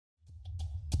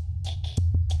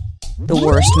the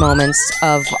worst moments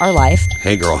of our life.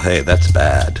 Hey girl, hey, that's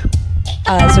bad.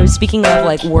 So speaking of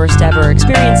like worst ever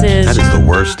experiences. That is the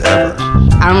worst ever.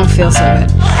 I don't feel so good.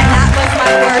 And that was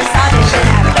my worst audition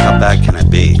ever. How bad can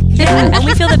it be? And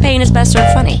we feel that pain is best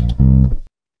served funny.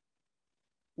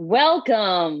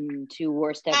 Welcome to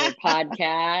Worst Ever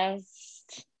Podcast.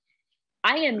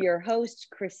 I am your host,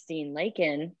 Christine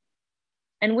Lakin.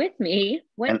 And with me,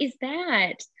 what is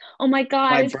that? Oh my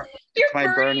God. It's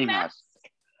my Bernie mask.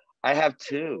 I have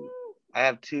two. I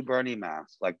have two Bernie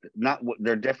masks. Like,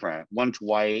 they're different. One's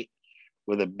white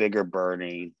with a bigger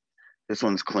Bernie. This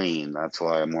one's clean. That's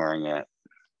why I'm wearing it.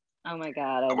 Oh my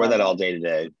God. I wear that all day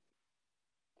today.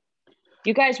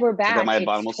 You guys were back. I got my it's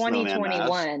abominable snowman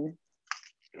 2021.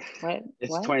 What?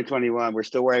 It's what? 2021. We're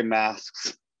still wearing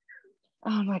masks.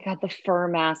 Oh my God. The fur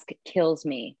mask kills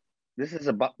me. This is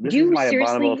my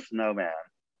abominable snowman.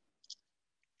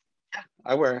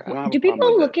 I don't do have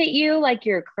people look at you like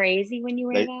you're crazy when you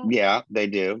wear that? Yeah, they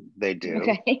do. They do.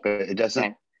 Okay. But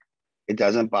it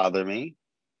doesn't bother me.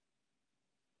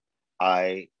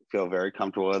 I feel very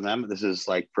comfortable in them. This is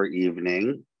like for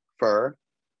evening fur.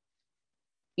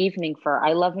 Evening fur.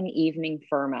 I love an evening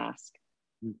fur mask.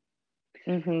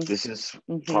 Mm-hmm. This is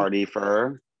party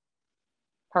fur.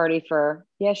 Party fur.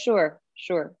 Yeah, sure.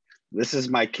 This is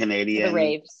my Canadian the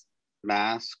raves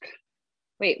mask.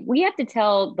 Wait, we have to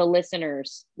tell the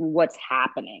listeners what's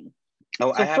happening.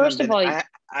 Oh, so I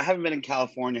haven't been in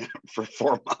California for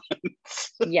 4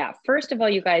 months. Yeah, first of all,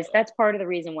 you guys, that's part of the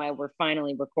reason why we're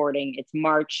finally recording. It's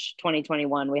March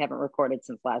 2021. We haven't recorded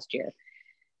since last year.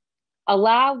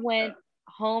 Alaa went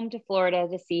home to Florida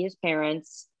to see his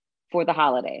parents for the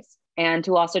holidays and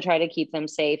to also try to keep them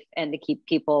safe and to keep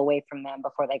people away from them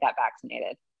before they got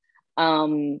vaccinated.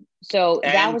 So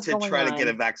that was going on. And to try to get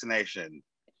a vaccination.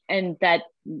 And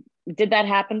did that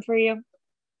happen for you?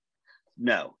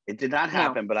 No, it did not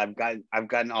happen. No. But I've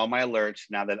gotten all my alerts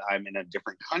now that I'm in a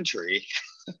different country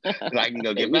that I can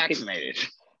go get vaccinated.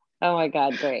 Oh my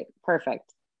God, great,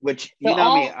 perfect. Which me,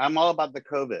 I'm all about the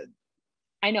COVID.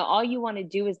 I know all you want to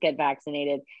do is get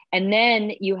vaccinated, and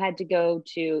then you had to go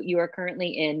to. You are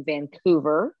currently in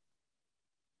Vancouver,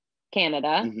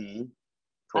 Canada. Mm-hmm.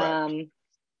 Correct.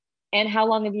 And how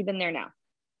long have you been there now?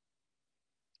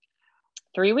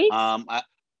 3 weeks?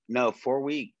 No, 4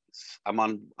 weeks. I'm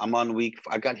on week.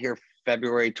 I got here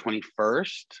February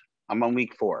 21st. I'm on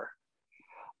week 4.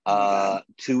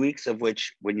 2 weeks of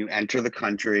which, when you enter the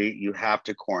country, you have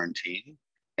to quarantine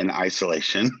and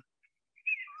isolation.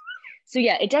 So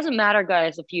yeah, it doesn't matter,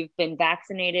 guys, if you've been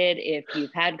vaccinated, if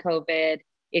you've had COVID,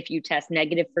 if you test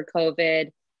negative for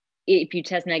COVID, if you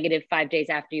test negative 5 days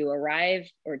after you arrive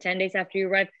or 10 days after you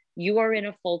arrive, you are in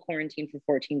a full quarantine for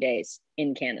 14 days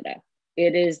in Canada.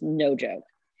 It is no joke.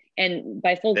 And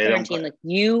by full quarantine, like,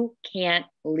 you can't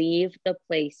leave the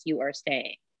place you are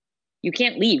staying. You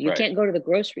can't leave. You can't go to the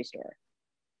grocery store.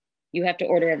 You have to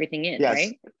order everything in,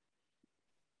 right?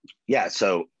 Yeah.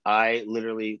 So I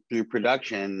literally, through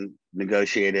production,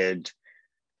 negotiated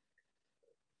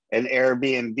an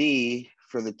Airbnb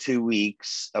for the 2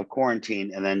 weeks of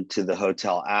quarantine and then to the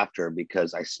hotel after,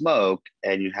 because I smoke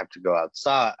and you have to go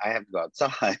outside. I have to go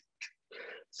outside.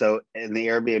 So in the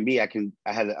Airbnb,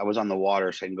 I was on the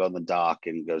water, so I can go on the dock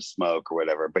and go smoke or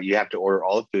whatever. But you have to order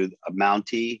all the food.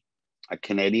 A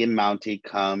Canadian Mountie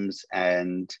comes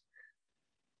and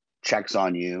checks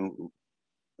on you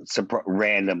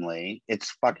randomly.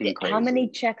 It's fucking crazy. How many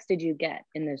checks did you get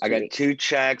in those 2 weeks? I got 2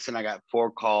 checks and I got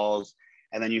 4 calls.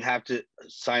 And then you have to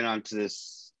sign on to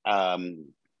this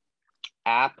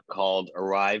app called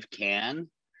Arrive Can.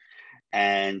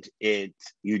 And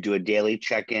you do a daily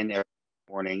check-in every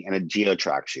morning and it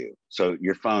geo-tracks you. So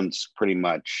your phone's pretty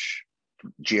much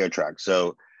geo-tracked.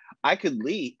 So I could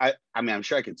leave. I mean, I'm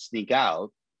sure I could sneak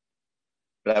out,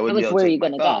 but I wouldn't be able to take my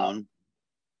phone. Go?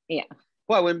 Yeah.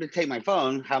 Well, I wouldn't take my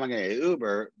phone. How am I going to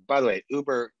Uber? By the way,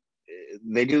 Uber,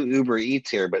 they do Uber Eats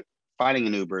here, but finding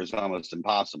an Uber is almost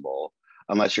impossible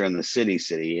unless you're in the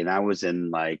city. And I was in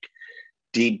like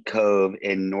Deep Cove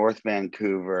in North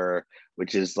Vancouver,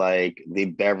 which is like the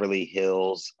Beverly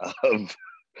Hills of,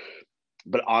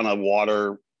 but on a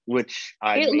water, which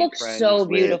it looks so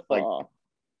beautiful.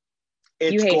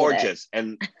 It's gorgeous.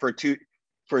 And for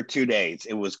 2 days,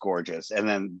 it was gorgeous. And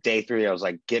then day 3, I was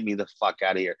like, get me the fuck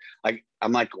out of here. Like,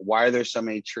 I'm like, why are there so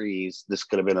many trees? This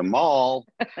could have been a mall.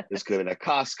 This could have been a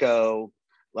Costco.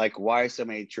 Like, why so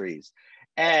many trees?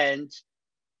 And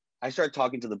I started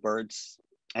talking to the birds,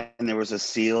 and there was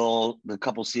a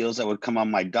couple seals that would come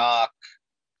on my dock.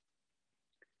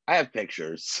 I have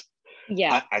pictures.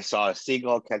 Yeah. I saw a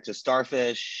seagull catch a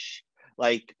starfish.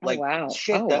 Like wow.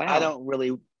 shit that I don't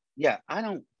really, I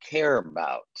don't care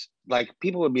about. like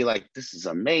people would be like, this is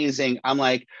amazing. I'm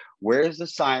like, where's the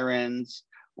sirens?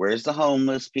 Where's the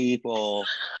homeless people?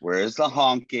 Where's the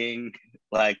honking?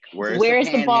 Like, Where's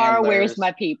the bar? Where's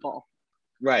my people?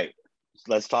 Right.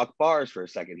 Let's talk bars for a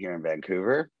second here in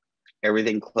Vancouver.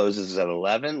 Everything closes at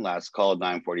 11. Last call at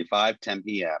 9:45, 10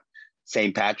 p.m.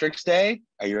 St. Patrick's Day.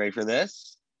 Are you ready for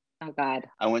this? Oh God.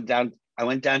 I went down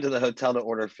to the hotel to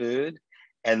order food,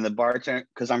 and the bartender,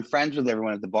 because I'm friends with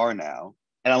everyone at the bar now,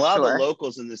 and a lot of the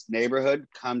locals in this neighborhood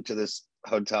come to this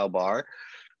hotel bar,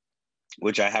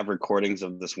 which I have recordings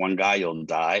of this one guy. You'll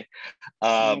die.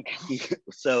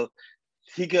 So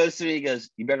he goes to me, he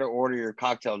goes, you better order your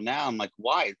cocktail now. I'm like,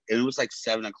 why? It was like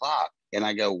 7:00. And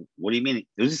I go, what do you mean?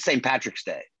 It was St. Patrick's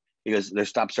Day. He goes, they're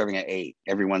stopped serving at 8.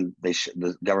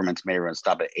 The government's made everyone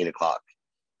stop at 8:00 because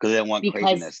they don't want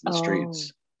craziness in the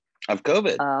streets of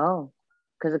COVID. Oh,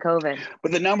 because of COVID.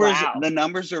 But the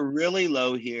numbers are really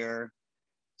low here.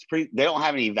 They don't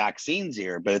have any vaccines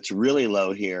here, but it's really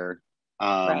low here.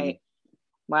 Right.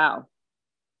 Wow.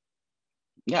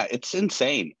 Yeah, it's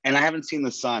insane. And I haven't seen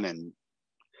the sun in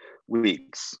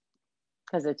weeks.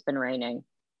 Because it's been raining.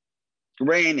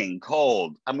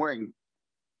 Cold. I'm wearing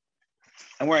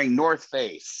North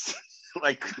Face,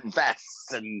 like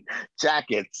vests and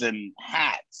jackets and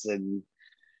hats and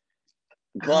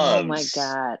gloves. Oh my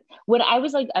God. When I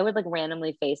would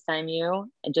randomly FaceTime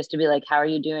you and just to be like, how are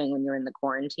you doing when you're in the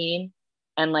quarantine?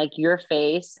 And like your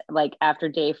face, like after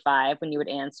day 5, when you would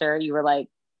answer, you were like,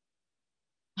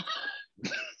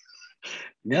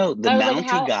 no, the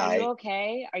Mountie guy. Are you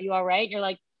okay? Are you all right? You're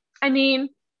like, I mean,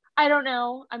 I don't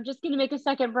know. I'm just going to make a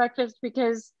second breakfast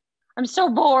because I'm so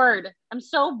bored.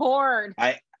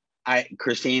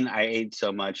 Christine, I ate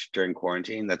so much during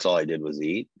quarantine. That's all I did was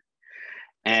eat.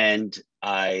 And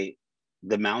the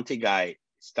Mountie guy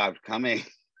stopped coming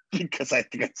because I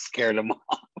think I scared him off.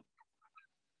 What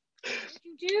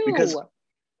did you do?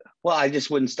 Well, I just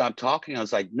wouldn't stop talking. I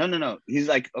was like, no. He's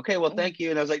like, okay, well, thank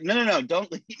you. And I was like, no,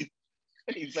 don't leave.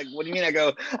 He's like, what do you mean? I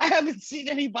go, I haven't seen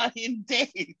anybody in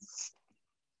days.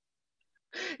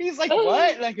 He's like,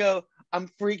 what? And I go, I'm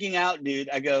freaking out, dude.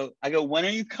 I go, when are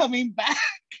you coming back?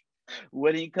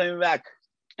 When are you coming back?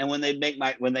 And when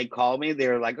they call me,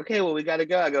 they're like, okay, well, we got to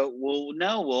go. I go, well,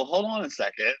 no, hold on a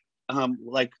second.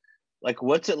 Like,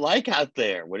 what's it like out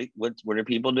there? What are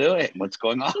people doing? What's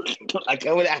going on? Like,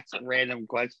 I would ask random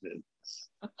questions.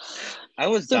 I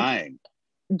was dying.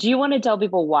 Do you want to tell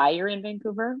people why you're in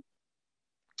Vancouver?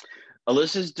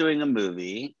 Alyssa's doing a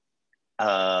movie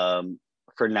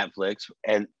for Netflix,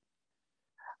 and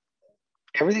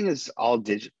everything is all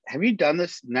digital. Have you done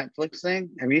this Netflix thing?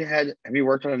 Have you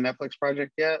worked on a Netflix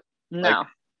project yet? No.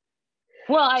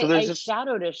 Well, I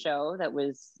shadowed a show that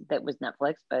was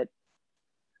Netflix, but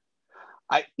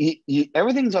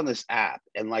everything's on this app,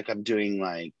 and like I'm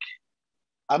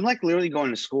literally going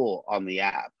to school on the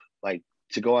app, like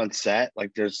to go on set.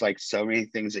 Like there's like so many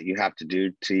things that you have to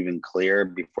do to even clear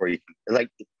before you like.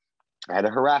 I had a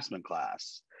harassment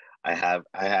class. I have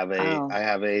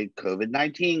a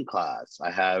COVID-19 class.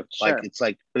 I have but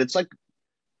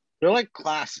they're like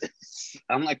classes.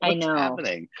 I'm like, what's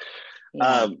happening?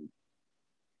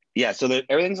 Yeah. So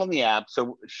everything's on the app.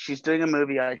 So she's doing a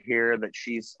movie out here that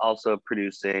she's also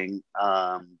producing.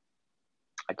 I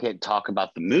can't talk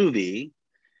about the movie.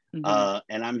 And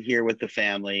I'm here with the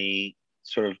family,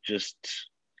 sort of just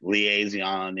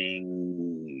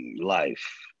liaisoning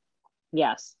life.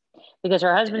 Yes. Because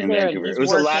her husband's there and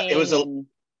he's working.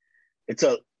 It's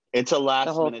a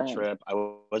last minute trip. I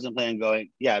wasn't planning on going.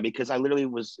 Yeah, because I literally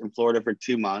was in Florida for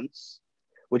 2 months,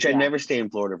 which I never stay in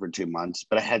Florida for 2 months,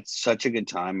 but I had such a good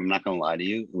time. I'm not going to lie to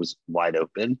you. It was wide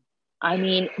open. I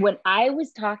mean, when I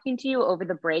was talking to you over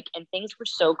the break and things were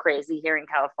so crazy here in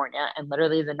California and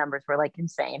literally the numbers were like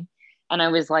insane. And I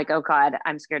was like, oh God,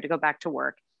 I'm scared to go back to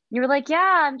work. You were like,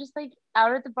 yeah, I'm just like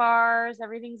out at the bars.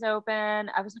 Everything's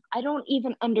open. I was like, I don't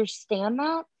even understand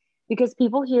that because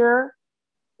people here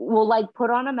will like put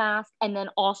on a mask and then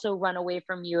also run away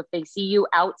from you if they see you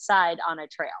outside on a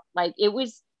trail. Like it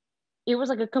was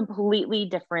like a completely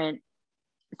different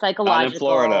psychological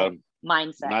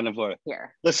mindset. Not in Florida.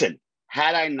 Here. Listen,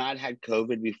 had I not had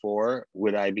COVID before,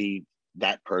 would I be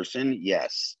that person?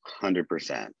 Yes,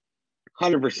 100%.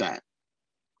 100%.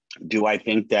 Do I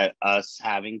think that us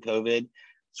having COVID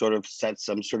sort of sets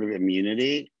some sort of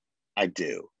immunity? I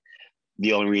do.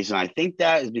 The only reason I think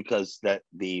that is because that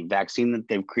the vaccine that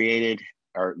they've created,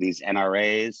 or these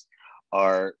NRAs,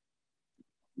 are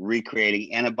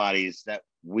recreating antibodies that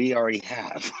we already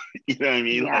have. You know what I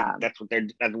mean? Yeah. Like that's what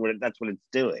it's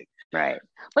doing. Right.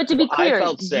 But to be clear,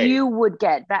 you would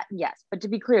get that. Yes. But to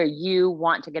be clear, you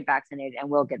want to get vaccinated and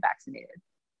will get vaccinated.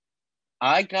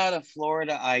 I got a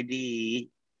Florida ID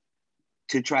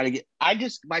to try to get.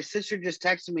 My sister just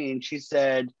texted me and she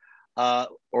said,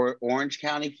 or Orange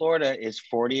County, Florida is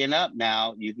 40 and up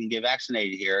now. You can get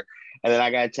vaccinated here. And then I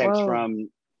got a text Whoa. from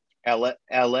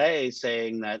LA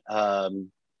saying that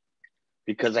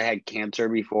because I had cancer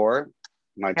before,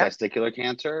 my testicular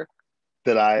cancer,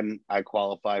 that I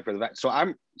qualify for the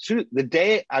vaccine. So the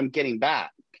day I'm getting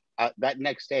back, that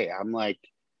next day, I'm like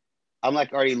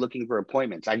already looking for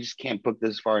appointments. I just can't book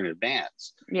this far in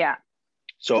advance. Yeah.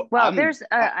 So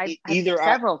I have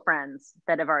several friends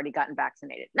that have already gotten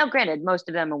vaccinated. Now, granted, most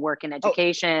of them work in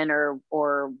education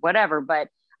or whatever, but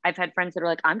I've had friends that are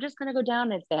like, I'm just going to go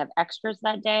down if they have extras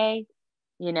that day,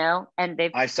 and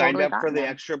they've. I signed up for the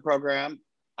extra program.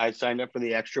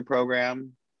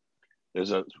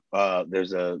 There's a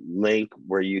link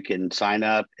where you can sign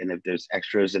up, and if there's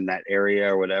extras in that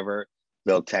area or whatever,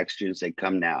 they'll text you and say,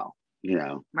 "Come now."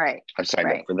 Right. I've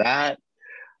signed up for that.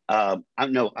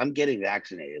 I'm getting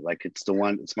vaccinated. Like it's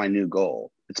my new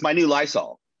goal. It's my new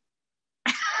Lysol.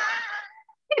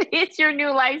 It's your new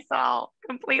Lysol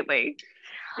completely.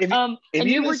 If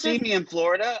you would see me in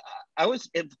Florida,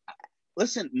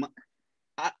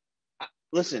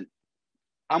 listen,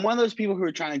 I'm one of those people who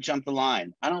are trying to jump the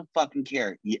line. I don't fucking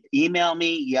care. Email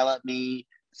me, yell at me,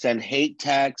 send hate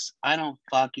texts. I don't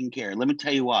fucking care. Let me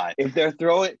tell you why. If they're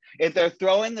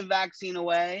throwing the vaccine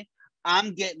away,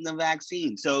 I'm getting the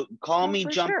vaccine. So call me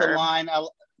jump the line,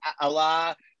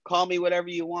 Alaa, call me whatever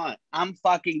you want. I'm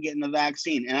fucking getting the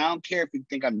vaccine. And I don't care if you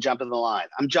think I'm jumping the line.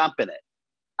 I'm jumping it.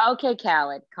 Okay,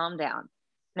 Khaled, calm down.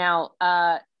 Now,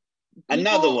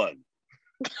 another one.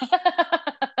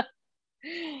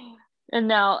 And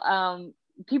now,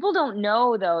 people don't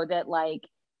know though that like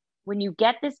when you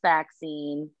get this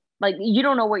vaccine, like you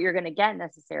don't know what you're going to get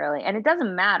necessarily, and it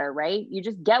doesn't matter, right? You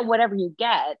just get whatever you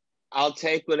get. I'll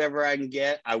take whatever I can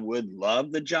get. I would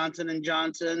love the Johnson &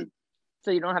 Johnson.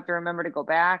 So you don't have to remember to go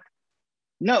back?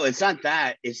 No, it's not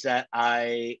that. It's that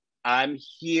I'm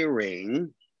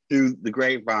hearing through the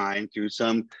grapevine, through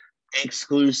some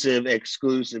exclusive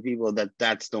people,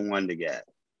 that's the one to get.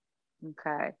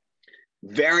 Okay.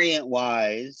 Variant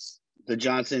wise, the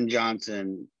Johnson &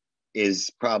 Johnson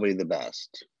is probably the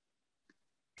best.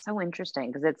 So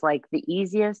interesting because it's like the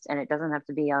easiest and it doesn't have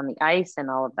to be on the ice and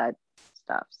all of that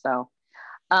stuff. So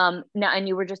now, and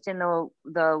you were just in the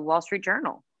Wall Street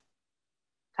Journal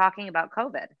talking about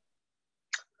COVID.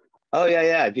 Oh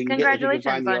yeah.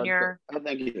 Congratulations on your. Oh,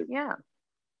 thank you. Yeah.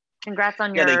 Congrats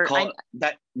on your. They call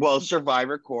that. Well,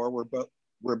 Survivor Corps.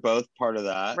 We're both part of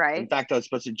that. Right. In fact, I was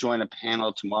supposed to join a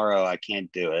panel tomorrow. I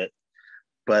can't do it.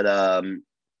 But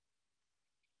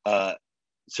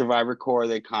Survivor Corps,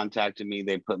 they contacted me.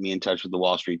 They put me in touch with the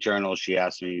Wall Street Journal. She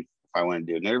asked me if I want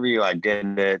to do an interview. I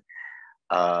did it.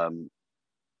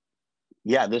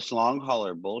 Yeah, this long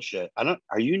hauler bullshit.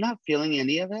 Are you not feeling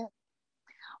any of it?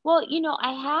 Well,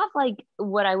 I have like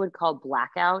what I would call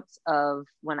blackouts of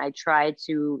when I try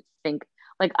to think,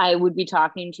 like I would be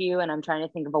talking to you and I'm trying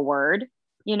to think of a word,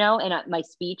 and my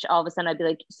speech, all of a sudden I'd be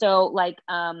like, so like,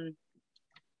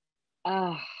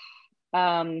 the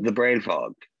brain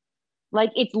fog.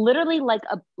 Like it's literally like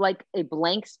a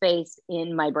blank space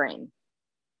in my brain.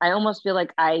 I almost feel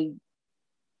like I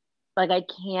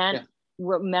can't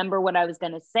remember what I was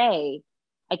going to say.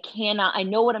 I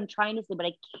know what I'm trying to say, but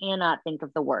I cannot think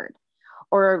of the word.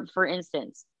 Or for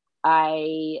instance,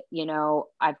 I know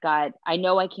I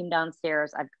came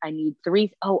downstairs. I need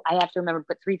I have to remember to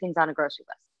put 3 things on a grocery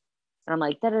list. And I'm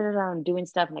like, I'm doing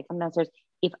stuff and I come downstairs.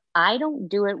 If I don't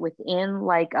do it within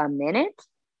like a minute,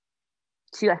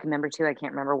 2, I can remember 2, I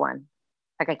can't remember 1.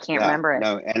 Like I can't remember it.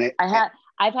 No, and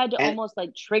I've had to almost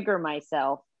like trigger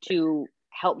myself to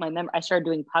help my memory. I started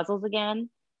doing puzzles again.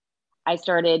 I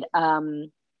started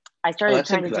trying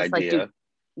to just like do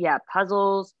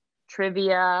puzzles,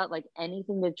 trivia, like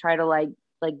anything to try to like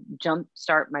jump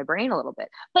start my brain a little bit.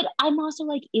 But I'm also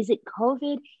like, is it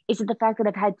COVID? Is it the fact that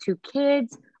I've had 2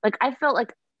 kids? Like I felt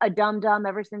like a dum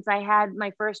ever since I had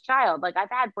my first child. Like I've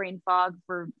had brain fog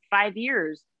for 5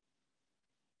 years,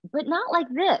 but not like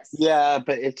this. Yeah,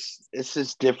 but it's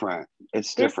just different.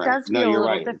 It's different. No, you're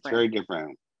right. Different. It's very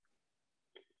different.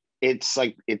 It's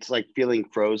like feeling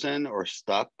frozen or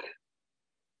stuck.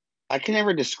 I can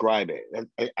never describe it.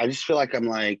 I just feel like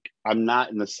I'm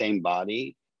not in the same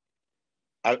body.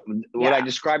 What I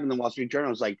described in the Wall Street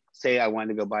Journal is like, say I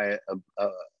wanted to go buy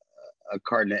a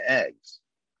carton of eggs.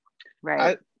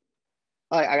 Right.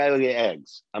 I gotta go get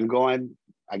eggs. I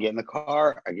get in the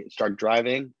car, start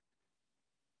driving.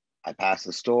 I pass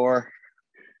the store.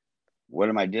 what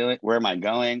am I doing? Where am I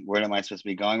going? Where am I supposed to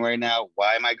be going right now?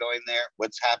 Why am I going there?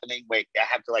 What's happening? Wait, I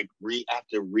have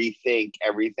to rethink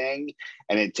everything.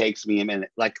 And it takes me a minute,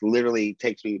 like literally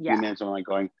takes me a few minutes. I'm like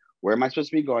going, where am I supposed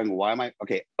to be going? Why am I,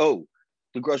 okay. Oh,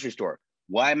 the grocery store.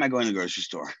 Why am I going to the grocery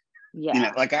store? Yeah. You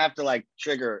know, like I have to like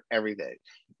trigger everything.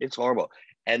 It's horrible.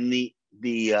 And the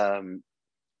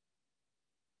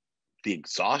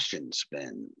exhaustion's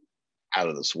been out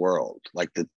of this world. Like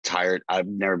I've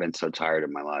never been so tired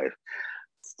in my life.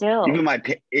 Still.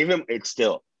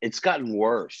 It's gotten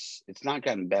worse. It's not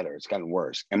gotten better. It's gotten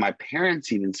worse. And my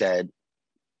parents even said,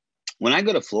 when I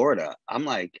go to Florida, I'm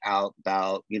like out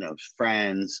about, you know,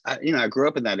 friends. I grew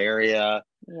up in that area.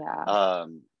 Yeah.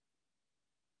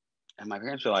 And my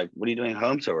parents were like, what are you doing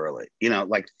home so early? You know,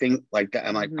 like things like that.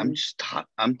 I'm like,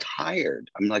 I'm tired.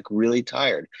 I'm like really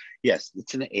tired. Yes,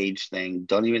 it's an age thing.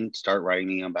 Don't even start writing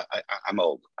me about, I'm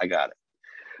old. I got it.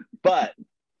 But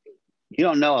you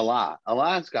don't know Alaa.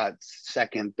 Alaa's got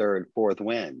second, third, fourth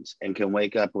winds and can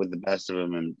wake up with the best of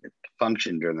them and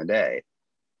function during the day.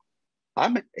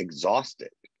 I'm exhausted.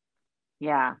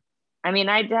 Yeah. I mean,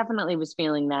 I definitely was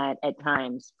feeling that at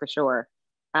times for sure.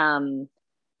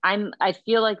 I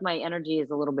feel like my energy is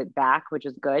a little bit back, which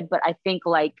is good. But I think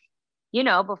like, you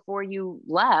know, before you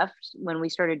left, when we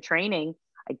started training,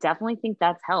 I definitely think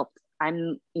that's helped. I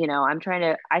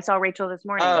saw Rachel this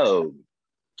morning. Oh,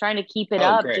 trying to keep it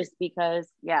up great. just because,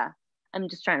 I'm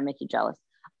just trying to make you jealous.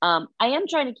 I am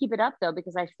trying to keep it up though,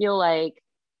 because I feel like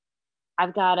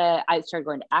I started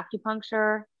going to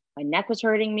acupuncture. My neck was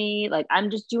hurting me. Like I'm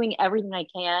just doing everything I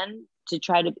can to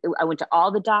I went to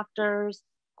all the doctors,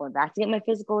 going back to get my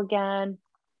physical again.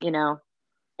 You know,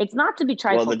 it's not to be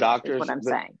trifled with, is what I'm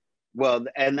saying. Well,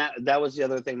 and that was the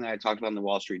other thing that I talked about in the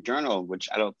Wall Street Journal, which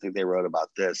I don't think they wrote about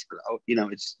this, but you know,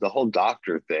 it's the whole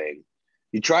doctor thing.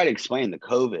 You try to explain the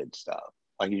COVID stuff.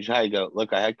 Like you try to go,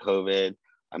 look, I had COVID.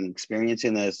 I'm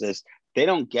experiencing this. They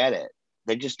don't get it.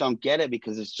 They just don't get it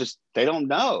because it's just, they don't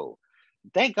know.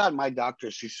 Thank God my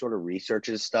doctor, she sort of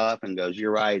researches stuff and goes,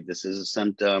 you're right, this is a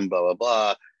symptom, blah, blah,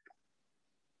 blah.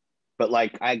 But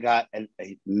like I got a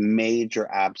major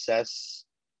abscess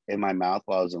in my mouth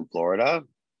while I was in Florida.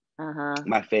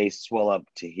 My face swelled up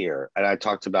to here. And I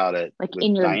talked about it. Like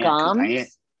in your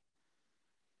gums?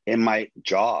 In my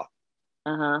jaw.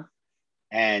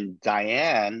 And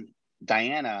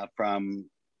Diana from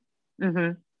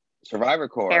Survivor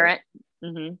Corps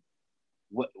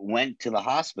went to the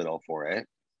hospital for it.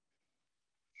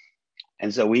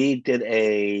 And so we did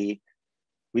a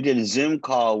Zoom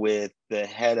call with the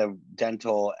head of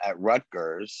dental at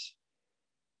Rutgers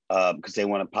because they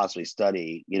want to possibly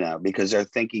study, you know, because they're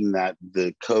thinking that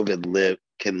the COVID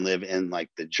can live in like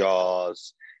the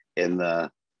jaws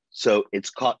so it's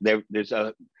called there's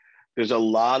a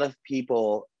lot of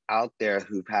people out there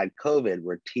who've had COVID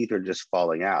where teeth are just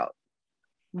falling out.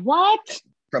 What?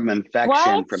 From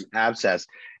infection, from abscess,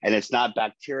 and it's not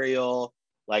bacterial.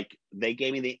 Like they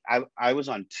gave me I was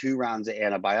on 2 rounds of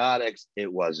antibiotics.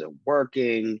 It wasn't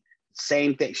working.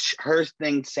 Same thing,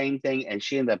 same thing, and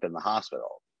she ended up in the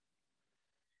hospital.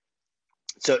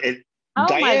 So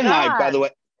Diane and I, by the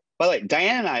way,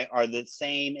 Diane and I are the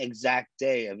same exact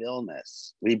day of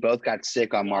illness. We both got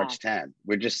sick on March 10th.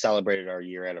 We just celebrated our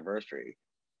year anniversary.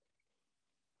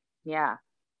 Yeah.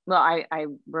 Well, I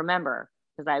remember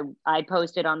because I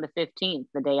posted on the 15th,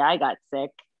 the day I got sick.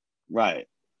 Right.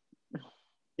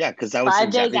 Yeah, because that was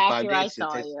 5 days exactly after 5 days. I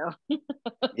saw you.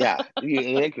 Yeah.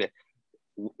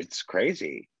 It's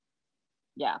crazy.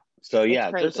 Yeah. So yeah,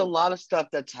 there's a lot of stuff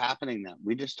that's happening that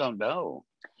we just don't know.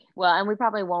 Well, and we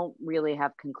probably won't really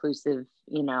have conclusive,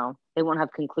 you know, they won't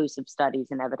have conclusive studies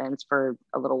and evidence for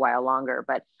a little while longer,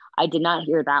 but I did not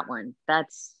hear that one.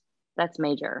 That's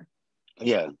major.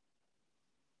 Yeah.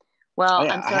 Well,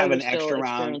 I'm sorry you're still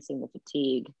experiencing the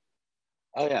fatigue.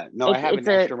 Oh yeah. No, I have an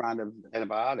extra round of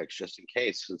antibiotics just in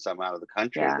case, since I'm out of the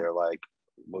country. Yeah. They're like,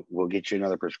 we'll get you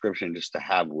another prescription just to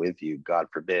have with you. God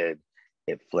forbid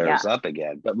it flares up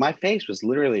again. But my face was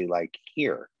literally like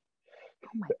here. Oh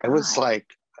my God. It was like,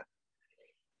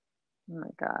 oh my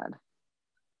God.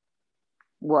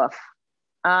 Woof.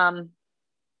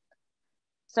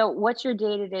 So what's your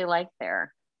day-to-day life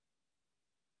there?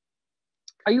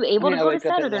 Are you able to go to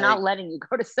set, or they're not letting you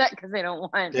go to set because they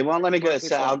don't want? They won't let me go to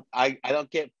set. I don't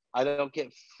get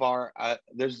far.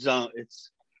 There's zone.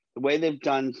 It's the way they've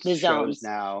done the shows zones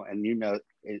now, and you know,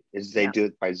 is they do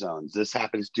it by zones. This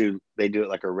happens to they do it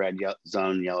like a red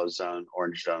zone, yellow zone,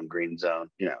 orange zone, green zone.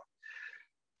 You know,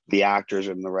 the actors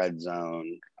are in the red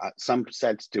zone. Some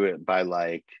sets do it by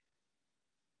like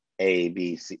A,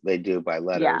 B, C. They do it by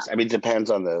letters. Yeah. I mean, it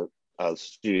depends on the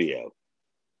studio.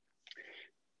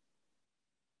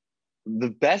 the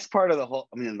best part of the whole,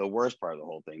 I mean, the worst part of the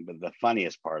whole thing, but the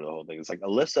funniest part of the whole thing is like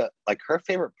Alyssa, like her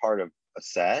favorite part of a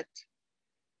set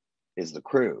is the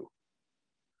crew.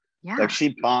 Yeah. Like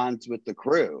she bonds with the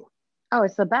crew. Oh,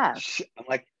 it's the best. I'm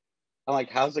like,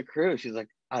 how's the crew? She's like,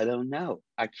 I don't know.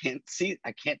 I can't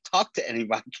talk to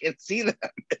anybody. I can't see them.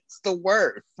 It's the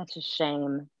worst. Such a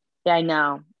shame. Yeah, I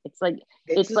know. It's like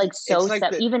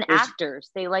even actors,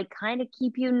 they like kind of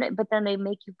keep you, but then they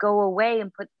make you go away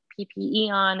and put PPE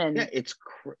on, and yeah, it's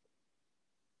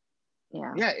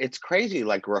crazy.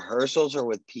 Like rehearsals are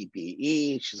with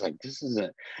PPE. She's like, this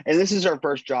is her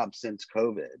first job since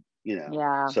COVID,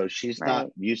 Yeah. So she's not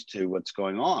used to what's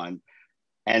going on.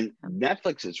 And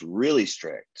Netflix is really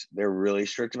strict. They're really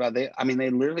strict about they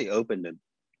literally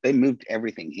they moved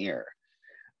everything here.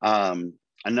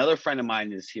 Another friend of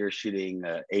mine is here shooting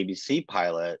a ABC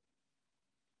pilot.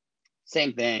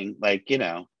 Same thing. Like,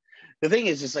 the thing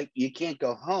is, it's like, you can't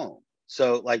go home.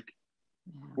 So like,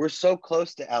 we're so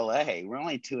close to LA. We're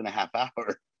only 2.5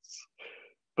 hours.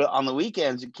 But on the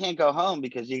weekends, you can't go home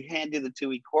because you can't do the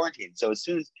 2-week quarantine. So as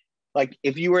soon as, like,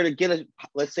 if you were to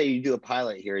let's say you do a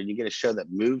pilot here and you get a show that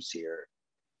moves here,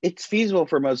 it's feasible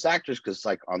for most actors because,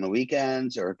 like, on the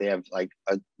weekends, or if they have like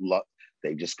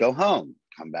they just go home,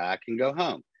 come back and go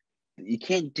home. You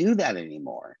can't do that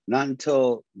anymore, not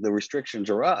until the restrictions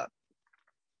are up.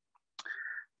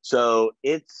 So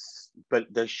but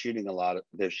they're shooting a lot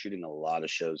of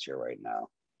shows here right now.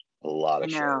 A lot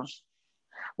of shows.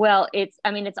 Well, it's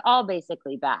all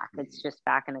basically back. It's just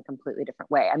back in a completely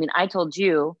different way. I mean, I told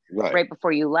you right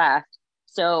before you left.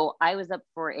 So I was up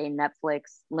for a Netflix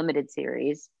limited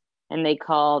series, and they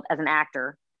called as an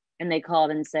actor, and they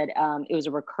called and said it was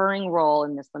a recurring role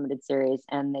in this limited series.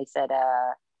 And they said,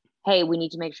 hey, we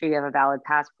need to make sure you have a valid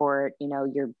passport.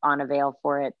 You're on avail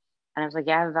for it. And I was like,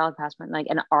 yeah, I have a valid passport.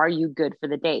 And are you good for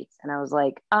the dates? And I was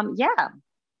like, yeah.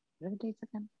 What are the dates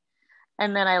again?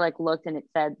 And then I looked, and it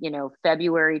said,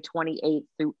 February 28th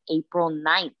through April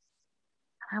 9th. And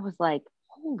I was like,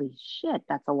 holy shit,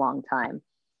 that's a long time.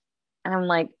 And I'm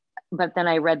like, but then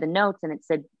I read the notes, and it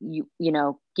said,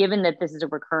 given that this is a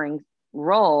recurring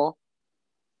role,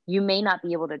 you may not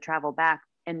be able to travel back.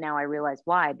 And now I realize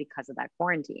why, because of that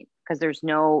quarantine. Because there's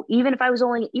even if I was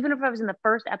in the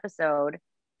first episode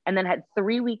and then had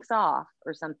 3 weeks off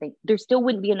or something, there still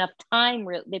wouldn't be enough time.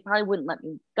 They probably wouldn't let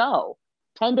me go.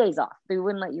 10 days off, they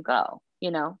wouldn't let you go,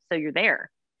 so you're there.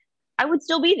 I would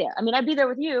still be there. I mean, I'd be there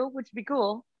with you, which would be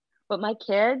cool. But my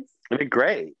kids, it'd be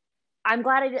great. I'm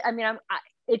glad I did. I mean,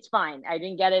 it's fine. I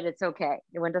didn't get it. It's okay.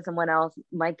 It went to someone else.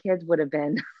 My kids would have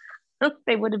been,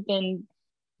 they would have been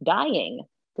dying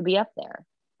to be up there.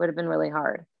 Would have been really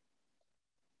hard.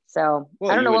 So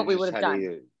I don't know what we would have done.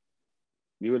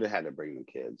 You would have had to bring the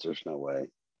kids. There's no way.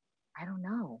 I don't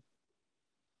know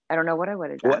what I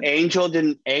would have done. Well,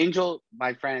 Angel,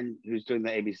 my friend who's doing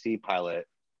the ABC pilot,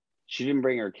 she didn't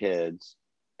bring her kids.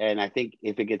 And I think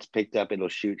if it gets picked up, it'll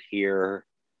shoot here.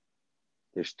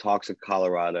 There's talks of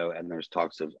Colorado, and there's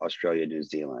talks of Australia, New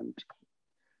Zealand.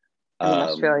 I mean,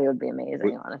 Australia would be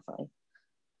amazing, honestly.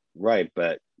 Right,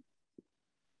 but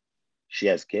she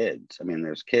has kids. I mean,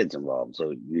 there's kids involved,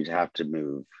 so you'd have to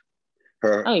move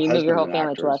her. Oh, you move your whole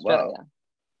family to Australia. Well.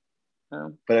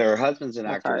 Oh. But her husband's an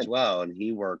actor as well, and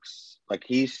he works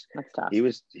he's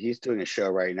doing a show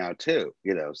right now too.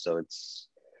 So it's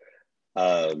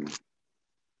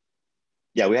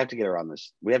yeah, we have to get her on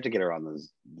this. We have to get her on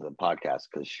the podcast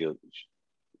because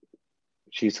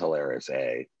she's hilarious,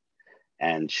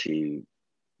 and she's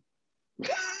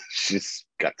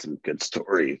got some good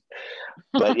stories.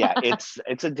 But yeah,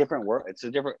 it's a different world.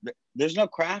 There's no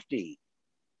crafty.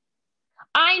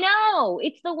 I know.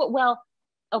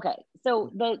 Okay,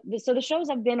 so the shows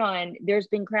I've been on, there's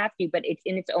been crafty, but it's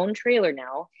in its own trailer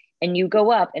now, and you go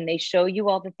up and they show you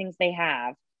all the things they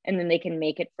have, and then they can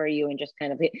make it for you and just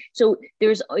kind of. So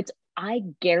I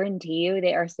guarantee you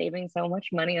they are saving so much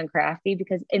money on crafty,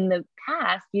 because in the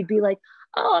past you'd be like,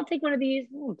 oh, I'll take one of these.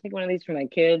 I'll take one of these for my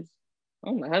kids.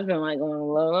 Oh, my husband might go on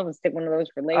low. I'll stick one of those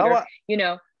for later.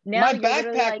 Now my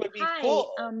backpack would be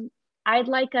full. I'd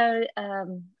like a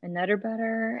Nutter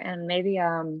Butter and maybe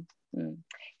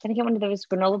can I get one of those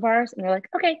granola bars? And they're like,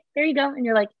 okay, there you go. And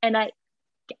you're like, yeah,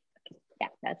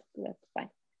 that's fine.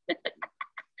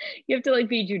 You have to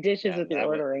be judicious with your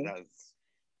ordering.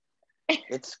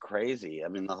 It's crazy. I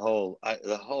mean, the whole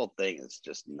thing is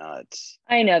just nuts.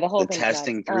 I know the whole thing.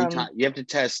 Testing 3 times. You have to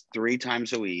test 3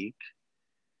 times a week.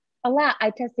 A lot. I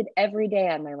tested every day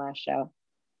on my last show,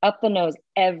 up the nose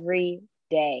every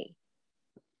day.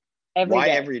 Why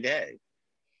every day?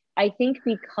 I think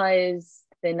because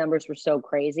the numbers were so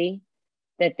crazy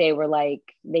that they were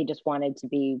they just wanted to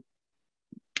be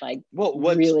like, well,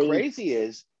 what's really crazy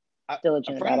is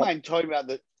diligent a friend of about it. mine told me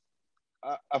about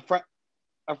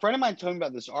a friend of mine told me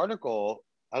about this article.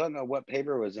 I don't know what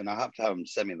paper it was in. I'll have to have him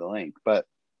send me the link, but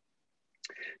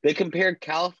they compared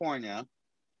California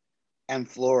and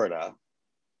Florida.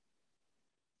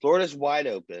 Florida's wide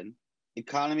open.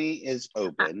 Economy is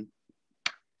open.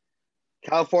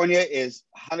 California is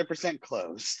 100%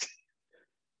 closed.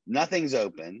 Nothing's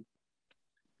open.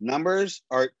 Numbers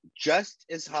are just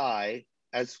as high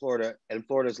as Florida, and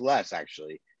Florida's less,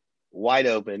 actually. Wide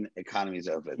open, economy's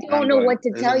open. I don't know what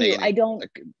to This tell doesn't you. make any-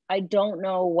 I don't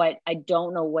know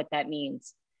what that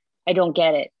means. I don't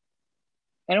get it.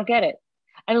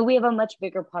 I mean, we have a much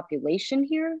bigger population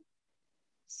here.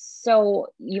 So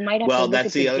you might have to Well, look that's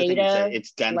at the other thing to data. say.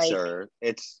 It's denser.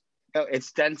 It's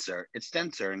denser. It's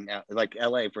denser. And like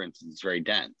LA, for instance, is very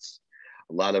dense.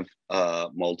 A lot of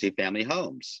multifamily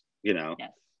homes, you know.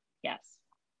 Yes.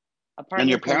 And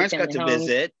your Apartments, parents got multifamily to homes.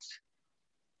 visit.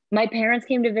 My parents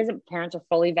came to visit. Parents are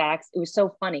fully vaxxed. It was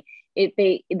so funny.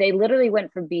 They literally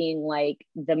went from being like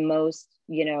the most,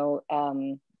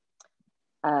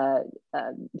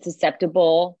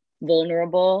 susceptible,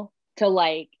 vulnerable, to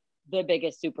like the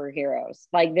biggest superheroes.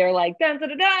 Like they're like, da, da,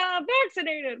 da, da,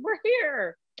 vaccinated, we're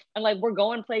here. And like we're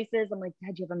going places. I'm like,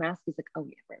 Dad, you have a mask? He's like, oh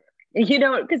yeah,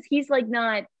 right. Because he's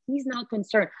not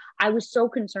concerned. I was so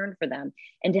concerned for them.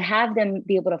 And to have them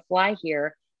be able to fly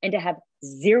here and to have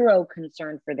zero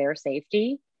concern for their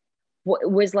safety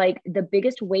was like the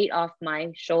biggest weight off my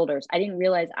shoulders. I didn't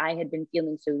realize I had been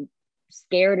feeling so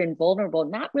scared and vulnerable,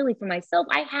 not really for myself.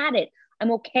 I had it.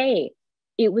 I'm okay.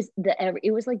 It was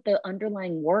like the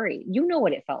underlying worry. You know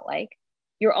what it felt like.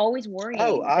 You're always worrying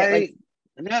that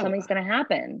something's going to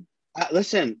happen.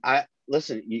 Listen,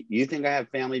 you think I have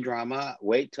family drama?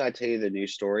 Wait till I tell you the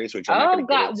news stories, which what are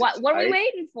we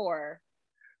waiting for?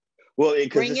 Well,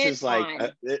 because this is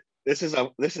like this is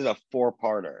a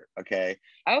 4-parter. Okay.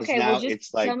 Okay. Now well, just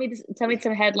it's like, tell me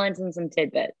some headlines and some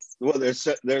tidbits. Well,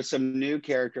 there's some new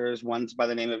characters. One's by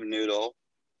the name of Noodle.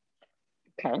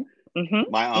 Okay.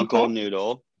 Mm-hmm. My uncle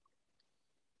Noodle.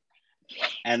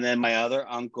 And then my other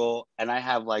uncle, and I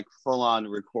have like full on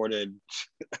recorded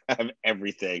of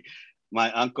everything.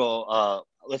 My uncle,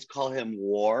 let's call him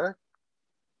War.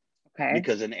 Okay.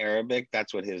 Because in Arabic,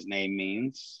 that's what his name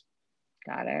means.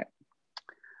 Got it.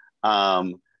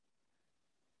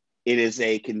 It is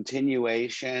a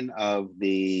continuation of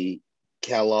the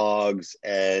Kellogg's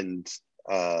and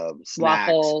snacks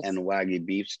Waffles and Wagyu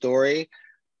beef story.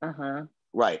 Uh-huh.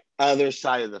 Right. Other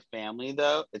side of the family,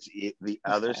 though. It's the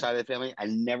other side of the family. I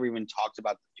never even talked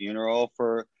about the funeral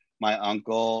for my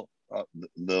uncle,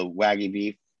 the Wagyu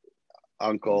beef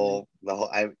uncle,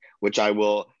 which I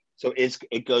will. So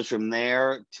it goes from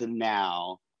there to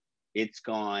now. It's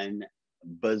gone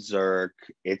berserk.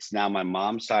 It's now my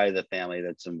mom's side of the family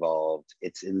that's involved.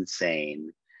 It's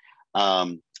insane.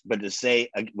 But to say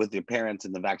with your parents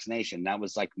and the vaccination, that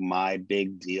was like my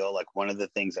big deal. Like one of the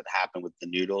things that happened with the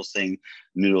Noodles thing,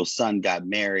 Noodles' son got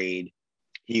married.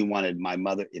 He wanted my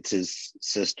mother, it's his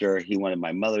sister. He wanted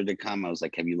my mother to come. I was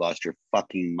like, have you lost your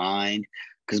fucking mind?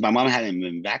 Because my mom hadn't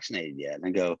been vaccinated yet. And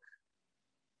I go,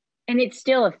 and it's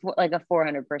still like a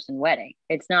 400-person wedding.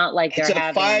 It's not like it's a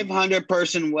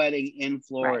 500-person wedding in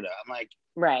Florida. Right. I'm like,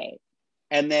 right.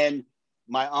 And then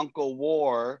my uncle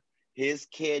War, his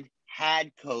kid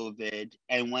had COVID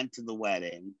and went to the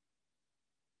wedding.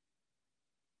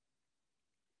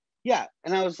 Yeah.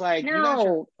 And I was like, no. You guys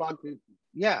are fucking,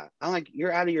 yeah. I'm like,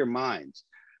 you're out of your minds.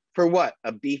 For what?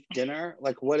 A beef dinner?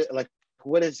 What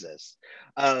is this?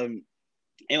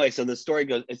 Anyway, so the story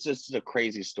goes, it's just a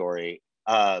crazy story.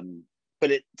 But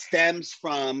it stems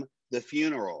from the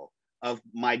funeral of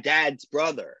my dad's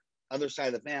brother, other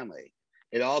side of the family.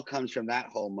 It all comes from that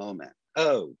whole moment.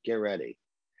 Oh, get ready.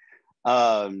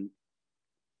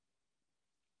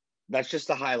 That's just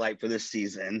the highlight for this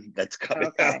season that's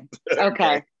coming up.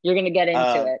 Okay. You're going to get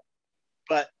into it.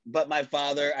 But my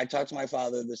father, I talked to my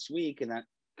father this week, and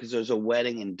because there's a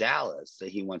wedding in Dallas that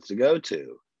he wants to go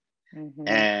to. Mm-hmm.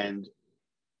 And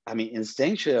I mean,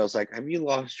 instinctually, I was like, have you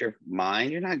lost your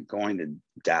mind? You're not going to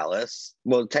Dallas.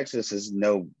 Well, Texas is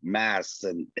no masks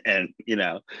and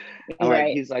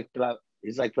right. He's like, but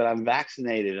I'm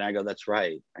vaccinated. And I go, that's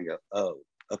right. I go, oh,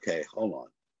 okay, hold on.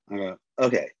 I go,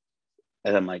 okay.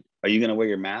 And I'm like, are you going to wear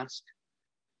your mask?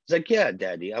 He's like, yeah,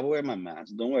 Daddy, I wear my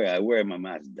mask. Don't worry, I wear my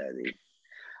mask, Daddy.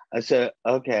 I said,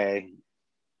 okay.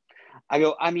 I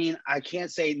go, I mean, I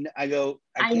can't say, I can't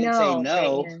say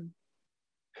no.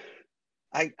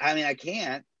 I mean, I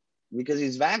can't because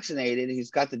he's vaccinated.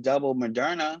 He's got the double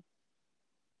Moderna.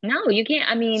 No, you can't.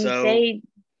 I mean,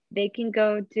 they can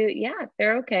go to,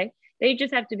 they're okay. They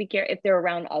just have to be careful if they're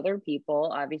around other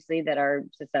people, obviously, that are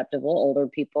susceptible, older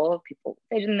people,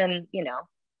 and then,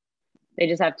 they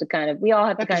just have to we all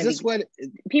have to kind of be, what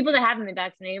people that haven't been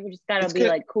vaccinated, we just gotta be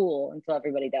like cool until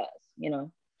everybody does,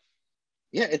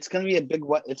 Yeah, it's gonna be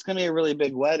it's gonna be a really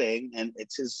big wedding, and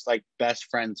it's his like best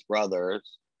friend's brothers.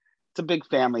 It's a big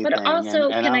family But thing. also,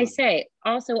 and can I say,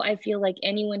 I feel like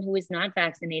anyone who is not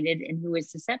vaccinated and who is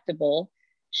susceptible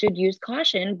should use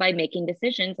caution by making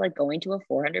decisions like going to a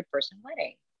 400-person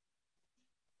wedding.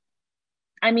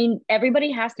 I mean,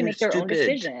 everybody has to make their own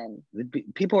decision.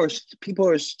 People are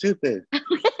stupid.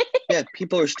 Yeah,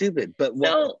 people are stupid. But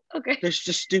there's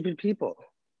just stupid people.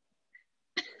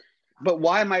 But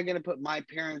why am I going to put my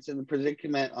parents in the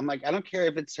predicament? I'm like, I don't care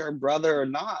if it's her brother or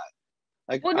not.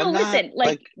 Like, well, no, listen,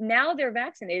 now they're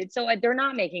vaccinated, so they're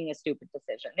not making a stupid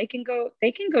decision. They can go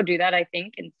do that, I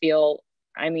think, and feel.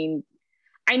 I mean,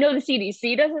 I know the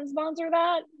CDC doesn't sponsor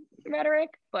that rhetoric,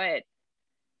 but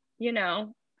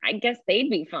I guess they'd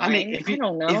be fine. I mean, I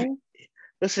don't know.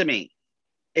 Listen to me.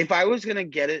 If I was going to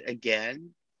get it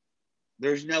again,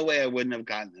 there's no way I wouldn't have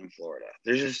gotten in Florida.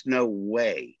 There's just no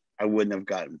way I wouldn't have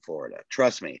gotten Florida.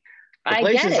 Trust me. The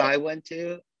places I went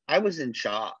to, I was in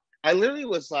shock. I literally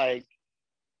was like,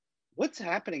 what's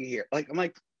happening here? Like, I'm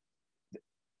like,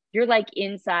 you're like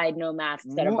inside, no masks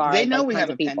at a bar. They know we have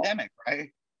a pandemic, right?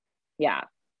 Yeah.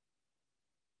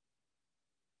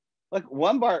 Like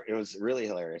one bar, it was really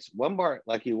hilarious. One bar,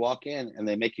 like you walk in and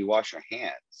they make you wash your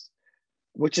hands,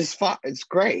 which is fine. It's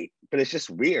great, but it's just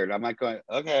weird. I'm like going,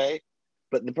 okay.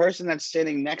 But the person that's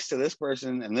standing next to this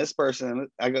person and this person,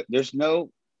 I go, there's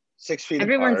no 6 feet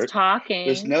Everyone's apart. talking.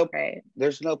 There's no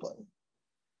place.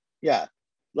 Yeah.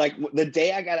 Like the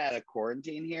day I got out of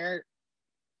quarantine here,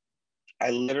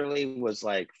 I literally was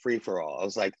like free for all. I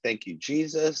was like, thank you,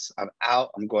 Jesus. I'm out.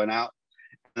 I'm going out.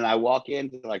 And I walk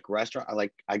into like restaurant.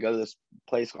 I go to this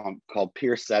place called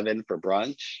Pier 7 for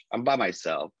brunch. I'm by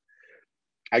myself.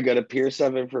 I go to Pier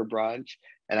 7 for brunch,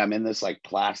 and I'm in this like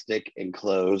plastic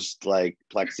enclosed like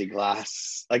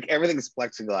plexiglass. Like everything's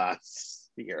plexiglass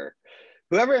here.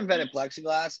 Whoever invented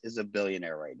plexiglass is a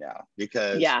billionaire right now,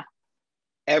 because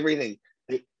everything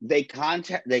they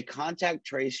contact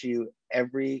trace you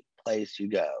every place you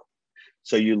go.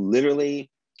 So you literally,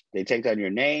 they take down your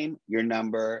name, your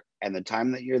number, and the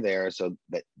time that you're there, so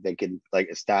that they can like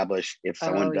establish if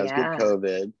someone does get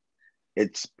COVID.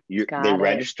 They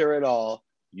register it all.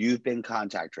 You've been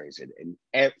contact traced,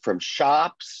 and from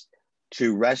shops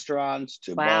to restaurants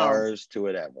to bars to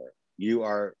whatever. You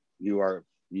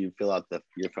fill out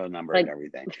your phone number and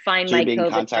everything. Find so my being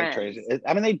COVID contact friends. traced.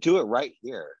 I mean, they do it right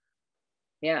here.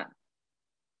 Yeah.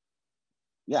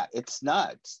 Yeah, it's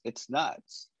nuts. It's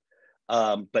nuts.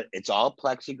 But it's all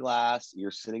plexiglass.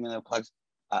 You're sitting in a plex.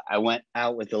 I went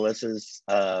out with Alyssa's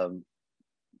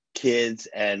kids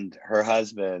and her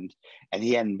husband, and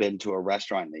he hadn't been to a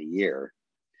restaurant in a year.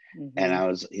 Mm-hmm.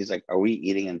 And he's like, "Are we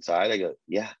eating inside?" I go,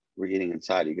 "Yeah, we're eating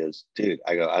inside." He goes, "Dude,"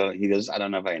 I go, he goes, "I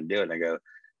don't know if I can do it." And I go,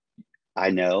 "I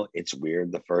know it's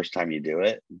weird the first time you do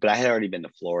it, but I had already been to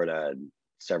Florida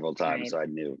several times, so I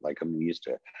knew, like, I'm used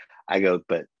to it." I go,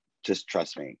 "But just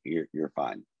trust me, you're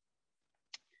fine."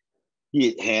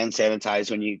 You hand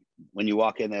sanitize when you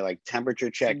walk in. They like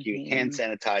temperature check you, hand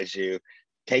sanitize you,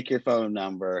 take your phone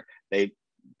number. They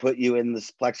put you in this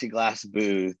plexiglass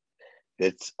booth.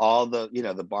 It's all the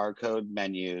the barcode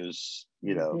menus.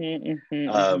 You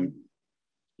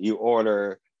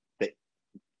order.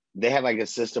 They have like a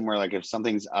system where like if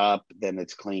something's up, then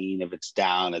it's clean. If it's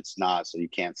down, it's not. So you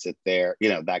can't sit there.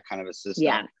 That kind of a system.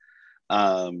 Yeah.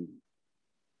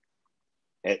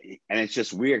 And it's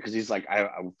just weird because he's like, I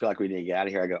feel like we need to get out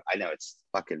of here. I go, I know, it's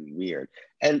fucking weird,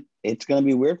 and it's gonna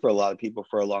be weird for a lot of people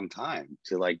for a long time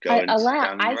to like go and sit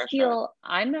down in a restaurant. Feel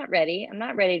I'm not ready. I'm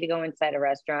not ready to go inside a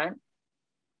restaurant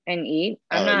and eat.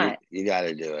 I'm not. You got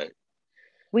to do it.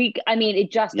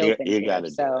 It just opened. You got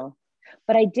to do it.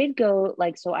 But I did go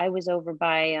so I was over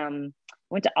by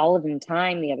went to Olive and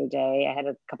Thyme the other day. I had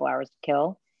a couple hours to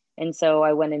kill. And so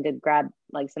I went in to grab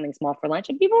like something small for lunch,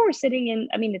 and people were sitting in,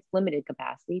 it's limited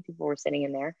capacity. People were sitting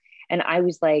in there, and I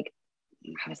was like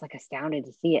astounded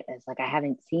to see it. It's like, I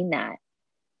haven't seen that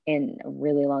in a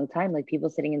really long time. Like people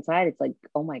sitting inside. It's like,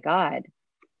 oh my God.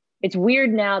 It's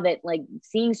weird now that like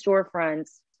seeing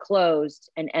storefronts closed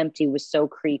and empty was so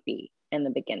creepy in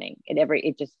the beginning.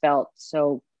 It just felt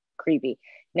so creepy.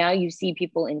 Now you see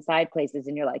people inside places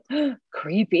and you're like, oh,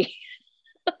 creepy.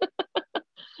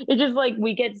 It's just like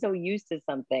we get so used to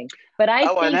something. But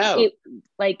I think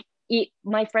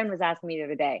my friend was asking me the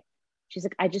other day, she's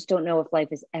like, I just don't know if life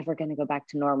is ever going to go back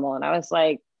to normal. And I was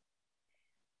like,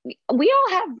 we all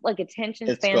have like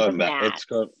attention spans of gnats.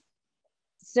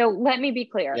 So let me be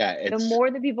clear. Yeah, The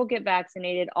more that people get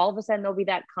vaccinated, all of a sudden there'll be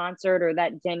that concert or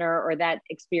that dinner or that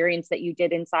experience that you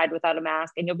did inside without a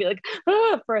mask, and you'll be like,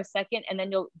 ah, for a second, and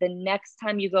then the next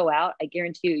time you go out, I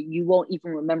guarantee you won't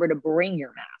even remember to bring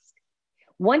your mask.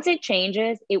 Once it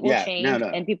changes, it will change,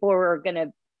 and people are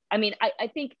gonna. I mean, I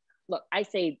think. Look,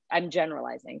 I'm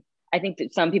generalizing. I think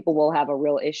that some people will have a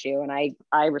real issue, and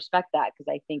I respect that because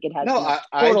I think it has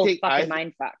total fucking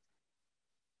mind fuck.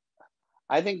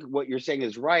 I think what you're saying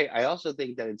is right. I also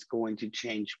think that it's going to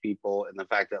change people in the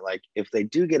fact that, like, if they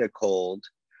do get a cold,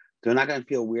 they're not going to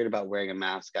feel weird about wearing a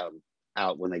mask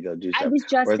out when they go do stuff. I was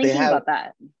just thinking about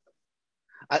that.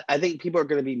 I think people are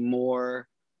going to be more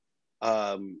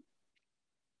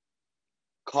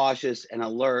cautious and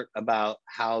alert about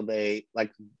how they,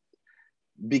 like,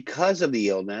 because of the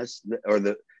illness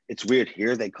it's weird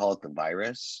here, they call it the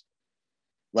virus.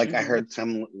 Like, I heard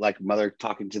some, like, mother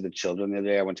talking to the children the other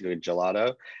day. I went to go to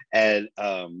gelato, and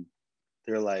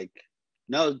they're like,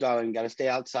 no, darling, you got to stay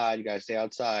outside. You got to stay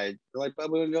outside. They're like, but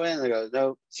we wouldn't go in. They go,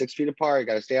 no, 6 feet apart. You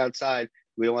got to stay outside.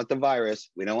 We don't want the virus.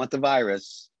 We don't want the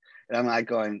virus. And I'm like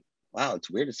going, wow,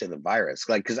 it's weird to say the virus.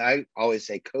 Like, because I always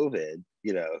say COVID,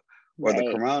 or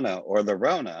the corona or the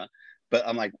Rona. But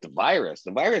I'm like, the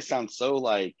virus sounds so,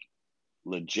 like,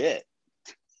 legit.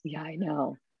 Yeah, I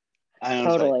know.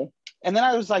 Totally. And then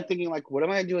I was like thinking, like, what am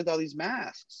I gonna do with all these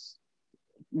masks?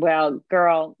 Well,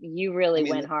 girl, you really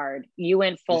went hard. You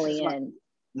went fully in.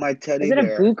 My teddy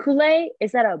bear.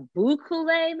 Is that a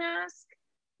boucle mask?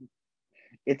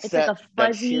 It's like a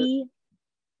fuzzy.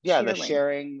 The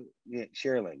shearling.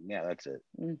 Yeah, that's it.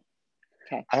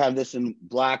 Okay. I have this in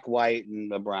black, white,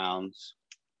 and the browns.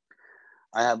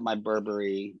 I have my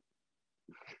Burberry.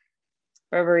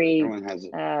 Everyone has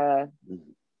it.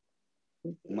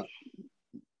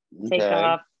 Take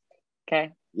off.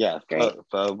 Okay. Yeah,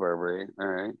 faux Burberry. All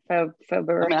right. Faux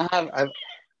Burberry. I mean, I have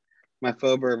my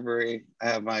faux Burberry. I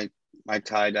have my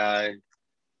tie dye.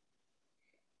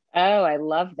 Oh, I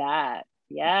love that.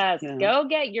 Yes, go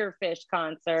get your fish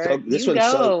concert. So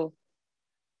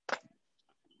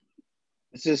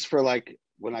this is for, like,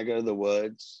 when I go to the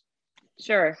woods.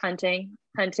 Sure, hunting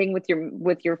with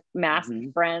your masked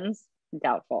friends.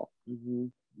 Doubtful.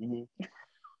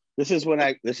 This is when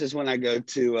I go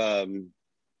to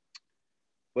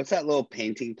what's that little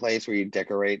painting place where you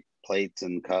decorate plates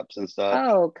and cups and stuff?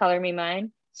 Oh, Color Me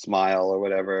Mine. Smile or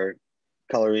whatever.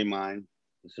 Color Me Mine.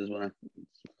 This is when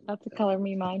That's a Color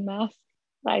Me Mine mask.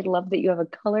 I love that you have a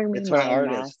Color Me Mine mask. It's my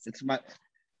artist. Mask. It's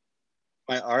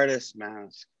my artist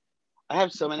mask. I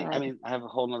have so many. I mean, I have a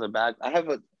whole nother bag.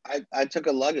 I took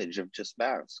a luggage of just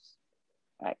masks.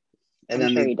 Right. And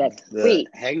I'm then sure you did. the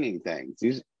hanging things.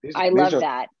 These I love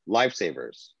that.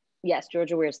 Lifesavers. Yes,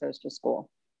 Georgia wears those to school.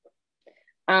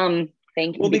 Thank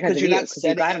you. Well, because you're not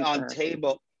setting them on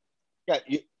table. Yeah,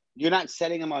 you're not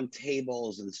setting them on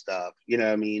tables and stuff. You know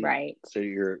what I mean? Right. So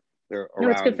they're around. No,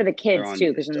 it's good for the kids too,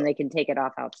 because then they can take it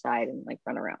off outside and, like,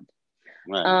 run around.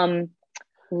 Right.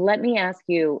 Let me ask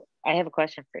you. I have a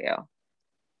question for you.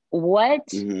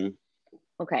 What?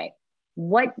 Okay.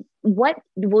 What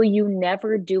will you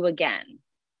never do again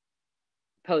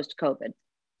post-COVID?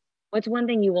 What's one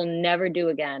thing you will never do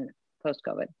again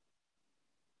post-COVID?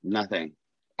 Nothing.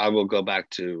 I will go back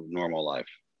to normal life.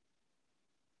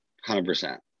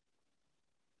 100%.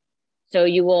 So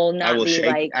you will not I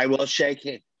will shake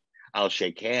it. I'll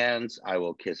shake hands. I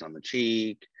will kiss on the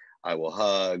cheek. I will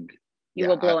hug. You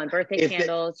will blow on birthday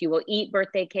candles. You will eat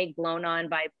birthday cake blown on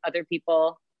by other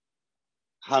people.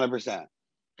 100%.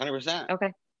 100%.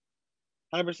 Okay.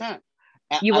 100%.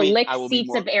 You will lick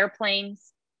seats of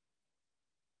airplanes.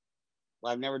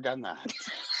 Well, I've never done that.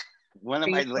 When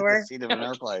have I licked the seat of an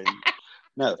airplane?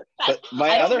 No. But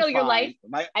I don't know your life.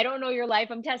 I don't know your life.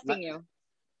 I'm testing you.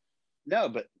 No,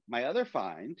 but my other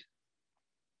find,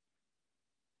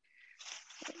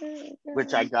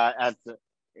 which I got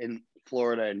in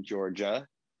Florida and Georgia.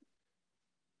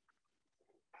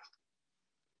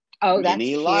 Oh, that's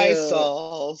mini cute.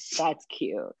 Lysols. That's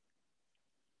cute.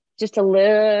 Just a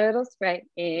little spray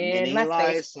in mini my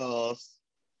face. Lysols.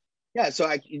 Yeah,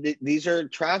 so these are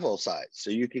travel size, so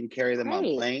you can carry them on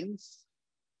planes.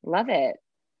 Love it.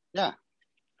 Yeah.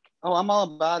 Oh, I'm all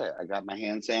about it. I got my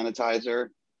hand sanitizer.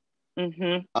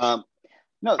 No,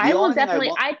 I will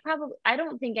definitely. I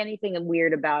don't think anything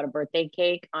weird about a birthday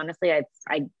cake. Honestly,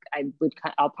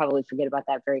 I'll probably forget about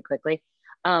that very quickly.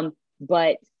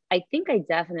 But I think I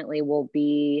definitely will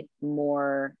be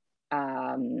more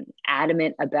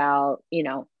adamant about,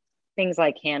 things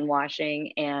like hand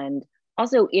washing. And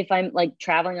also, if I'm, like,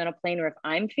 traveling on a plane, or if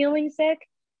I'm feeling sick,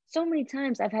 so many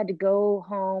times I've had to go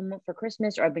home for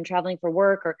Christmas, or I've been traveling for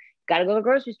work, or got to go to the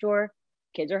grocery store.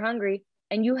 Kids are hungry.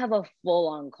 and you have a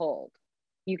full-on cold.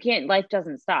 You can't, life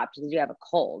doesn't stop because you have a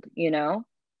cold,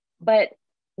 But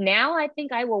now I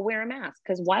think I will wear a mask,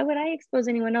 because why would I expose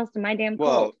anyone else to my damn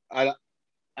cold? Well,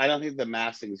 I don't think the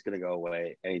mask thing is going to go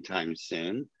away anytime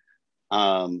soon.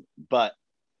 But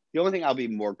the only thing I'll be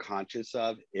more conscious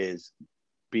of is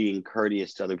being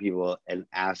courteous to other people and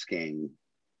asking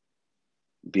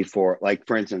before, like,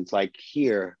 for instance, like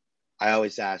here, I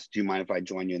always ask, do you mind if I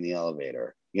join you in the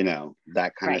elevator?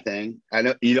 That kind of thing. I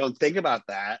know you don't think about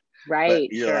that, right?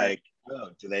 But you're sure. like, oh,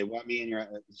 do they want me in your?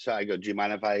 So I go, do you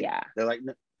mind if I? Yeah. They're like,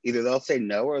 no. Either they'll say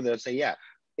no or they'll say yeah.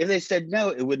 If they said no,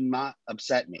 it would not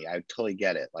upset me. I totally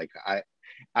get it. Like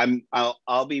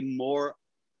I'll be more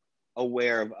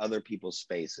aware of other people's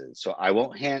spaces. So I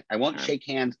won't shake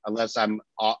hands unless I'm.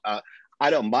 I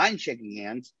don't mind shaking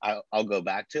hands. I'll go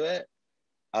back to it.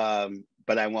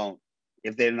 But I won't.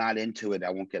 If they're not into it,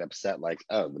 I won't get upset. Like,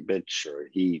 oh, the bitch or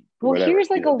he. Well, whatever, here's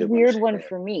like a weird one hand.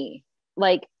 for me.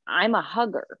 Like, I'm a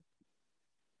hugger.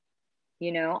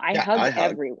 I hug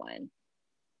everyone.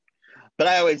 But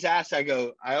I always ask, I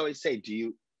always say, do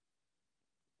you,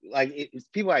 like, it's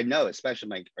people I know, especially,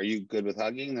 like, are you good with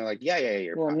hugging? And they're like, yeah,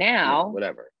 you're well, fine. now,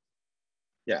 whatever.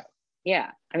 Yeah. Yeah.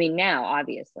 I mean, now,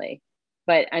 obviously.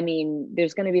 But I mean,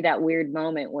 there's going to be that weird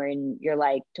moment when you're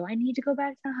like, do I need to go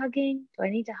back to hugging? Do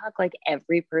I need to hug like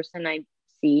every person I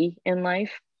see in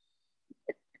life?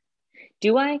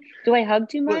 Do I hug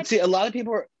too much? Well, see, a lot of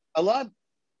people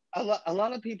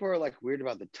are like weird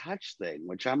about the touch thing,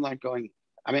 which I'm like going,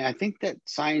 I mean, I think that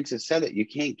science has said that you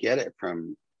can't get it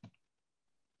from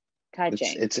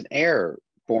touching. It's an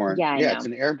airborne. Yeah, it's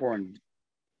an airborne.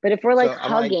 But if we're like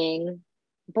hugging,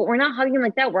 but we're not hugging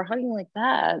like that, we're hugging like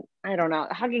that. I don't know.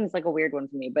 Hugging is like a weird one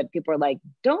for me, but people are like,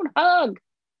 don't hug.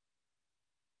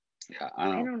 Yeah,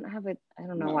 I don't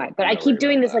know why, but I keep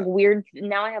doing this like weird.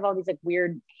 Now I have all these like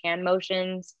weird hand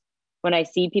motions when I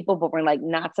see people, but we're like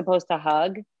not supposed to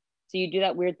hug. So you do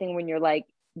that weird thing when you're like,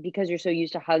 because you're so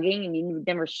used to hugging and you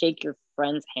never shake your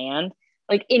friend's hand.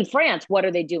 Like in France, what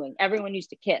are they doing? Everyone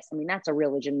used to kiss. I mean, that's a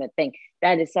real legitimate thing.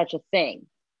 That is such a thing,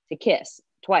 to kiss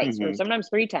twice or sometimes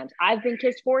 3 times. I've been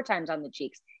kissed 4 times on the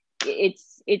cheeks.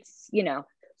 It's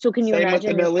so can you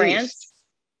imagine in France?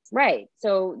 Right.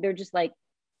 So they're just like,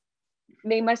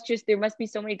 there must be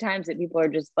so many times that people are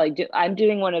just like, I'm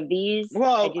doing one of these.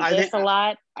 Well, I do this a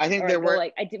lot. I think they're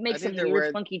like, I did make some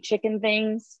weird funky chicken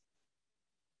things.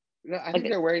 No, I think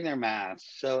they're wearing their masks.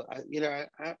 So,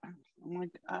 I'm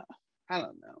like, I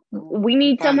don't know. We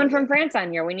need someone from France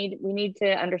on here. We need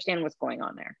to understand what's going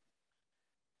on there.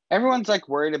 Everyone's like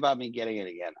worried about me getting it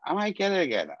again. I might get it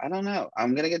again. I don't know.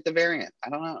 I'm going to get the variant. I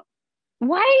don't know.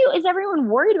 Why is everyone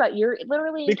worried about you? You're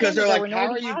literally because they're like, how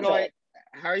are you going?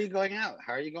 How are you going out?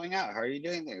 How are you going out? How are you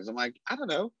doing things? I'm like, I don't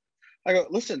know. I go,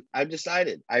 listen, I've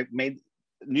decided. I made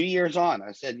New Year's on.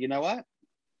 I said, you know what?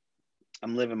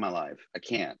 I'm living my life. I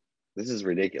can't. This is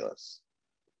ridiculous.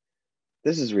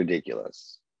 This is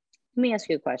ridiculous. Let me ask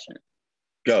you a question.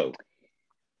 Go.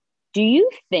 Do you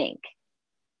think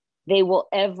they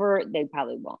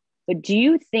probably won't, but do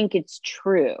you think it's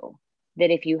true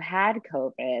that if you had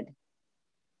COVID,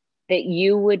 that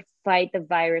you would fight the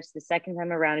virus the second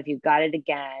time around if you got it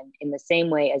again in the same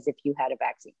way as if you had a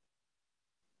vaccine?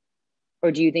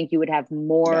 Or do you think you would have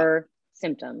more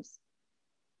symptoms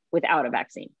without a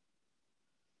vaccine?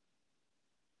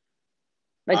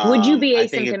 Like, would you be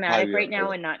asymptomatic right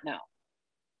now and not know?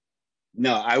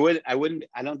 No, I wouldn't.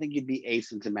 I don't think you'd be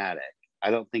asymptomatic. I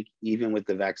don't think even with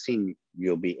the vaccine,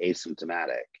 you'll be asymptomatic.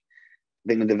 I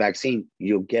think with the vaccine,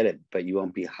 you'll get it, but you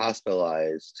won't be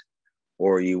hospitalized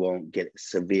or you won't get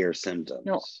severe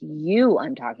symptoms. No,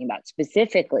 I'm talking about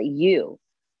specifically you.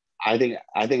 I think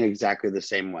exactly the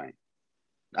same way.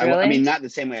 Really? I mean, not the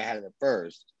same way I had it at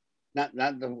first, not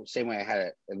the same way I had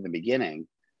it in the beginning,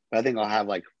 but I think I'll have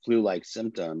like flu-like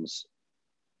symptoms.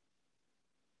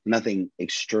 Nothing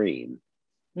extreme.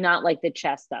 Not like the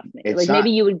chest stuff.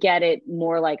 Maybe you would get it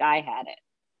more like I had it.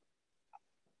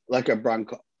 Like a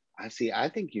broncho. I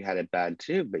think you had it bad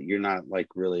too, but you're not like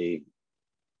really.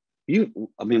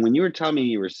 I mean, when you were telling me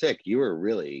you were sick, you were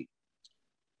really.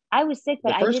 I was sick,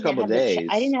 but I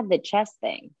didn't have the chest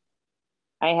thing.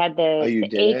 I had the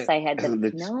aches. I had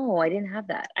no, I didn't have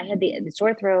that. I had the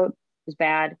sore throat was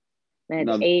bad. I had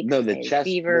the aches. No, the chest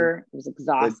fever. I was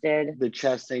exhausted. The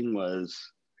chest thing was.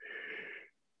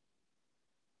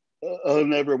 I'll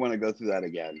never want to go through that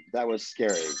again. That was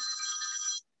scary.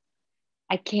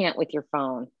 I can't with your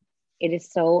phone. It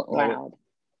is so loud.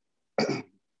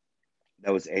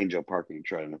 That was Angel Parker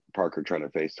trying to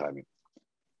FaceTime me.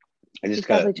 I just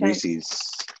got a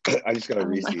Reese's. I just got a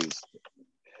Reese's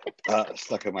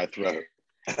stuck in my throat.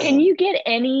 Can you get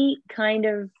any kind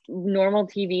of normal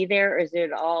TV there, or is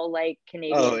it all like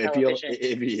Canadian television?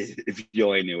 If you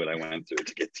only knew what I went through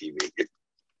to get TV.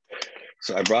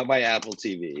 So I brought my Apple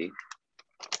TV,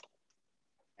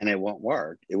 and it won't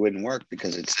work. It wouldn't work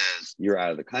because it says you're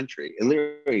out of the country. It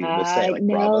literally will say like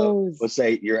Bravo, will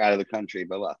say you're out of the country,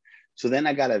 blah blah. So then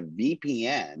I got a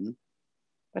VPN.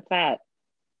 What's that?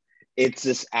 It's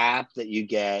this app that you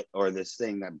get, or this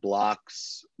thing that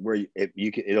blocks where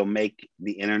it'll make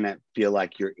the internet feel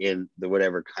like you're in the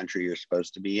whatever country you're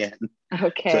supposed to be in.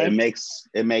 Okay. So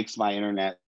it makes my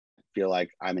internet feel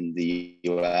like I'm in the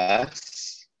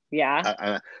US.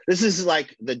 Yeah. This is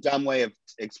like the dumb way of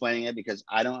explaining it because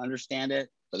I don't understand it,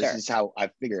 but this is how I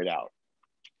figure it out.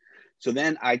 So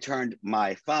then I turned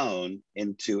my phone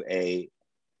into a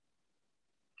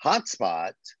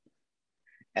hotspot,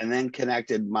 and then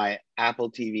connected my Apple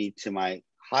TV to my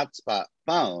hotspot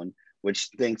phone, which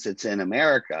thinks it's in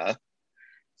America.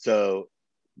 So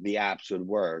the apps would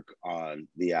work on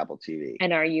the Apple TV.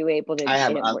 And are you able to? I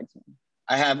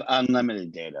have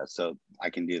unlimited data, so I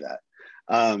can do that.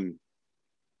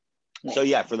 Nice. So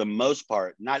yeah, for the most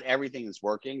part, not everything is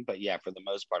working, but yeah, for the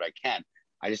most part, I can.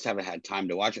 I just haven't had time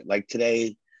to watch it. Like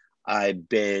today, I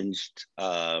binged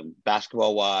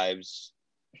Basketball Wives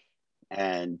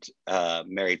and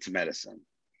Married to Medicine.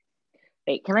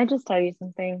 Wait, can I just tell you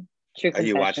something? True. Are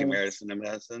you watching Married to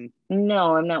Medicine?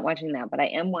 No, I'm not watching that, but I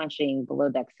am watching Below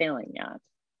Deck Sailing Yacht.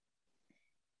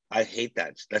 I hate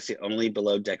that. That's the only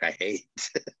Below Deck I hate.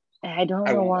 I don't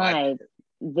know why.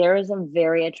 There is a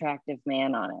very attractive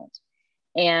man on it.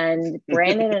 And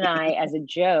Brandon and I, as a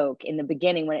joke in the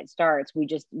beginning, when it starts, we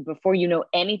just, before you know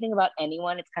anything about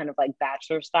anyone, it's kind of like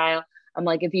Bachelor style. I'm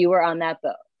like, if you were on that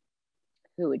boat,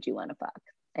 who would you want to fuck?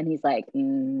 And he's like,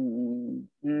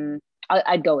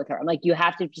 I'd go with her. I'm like, you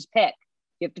have to just pick.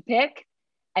 You have to pick.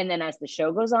 And then as the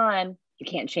show goes on, you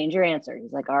can't change your answer.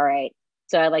 He's like, all right.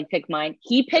 So I like picked mine.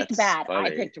 He picked bad.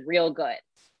 I picked real good.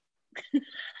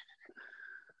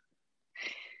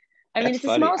 I mean, it's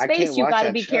a small space. You got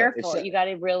to be careful. You got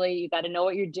to know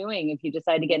what you're doing if you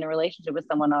decide to get in a relationship with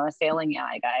someone on a sailing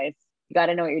yacht, guys. You got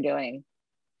to know what you're doing.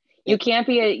 You can't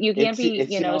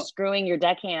be screwing your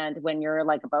deckhand when you're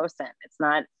like a bosun. It's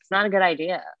not a good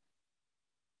idea.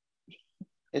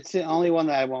 It's the only one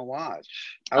that I won't watch.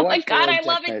 Oh my God, I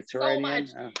love it so much.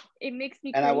 It makes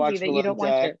me crazy that you don't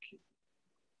watch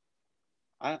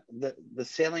it. The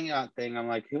sailing yacht thing, I'm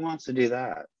like, who wants to do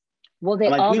that? Well, they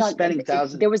all got spending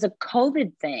thousands. There was a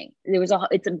COVID thing. It was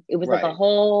like a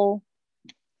whole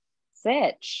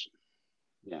sitch.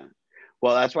 Yeah.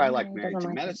 Well, that's why I like Married to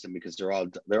Medicine, because they're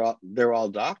all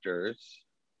doctors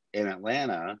in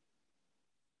Atlanta,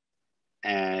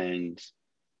 and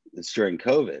it's during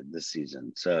COVID this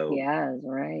season. So yeah, that's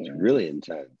right. It's really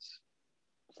intense.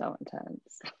 So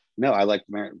intense. No, I like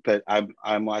Married, but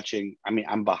I'm watching. I mean,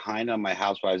 I'm behind on my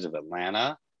Housewives of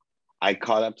Atlanta. I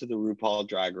caught up to the RuPaul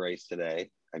Drag Race today.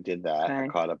 I did that. Okay. I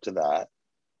caught up to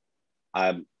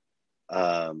that.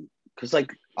 Because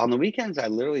like on the weekends, I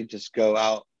literally just go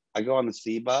out. I go on the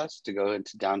C bus to go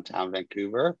into downtown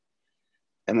Vancouver,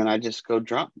 and then I just get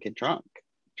drunk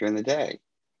during the day.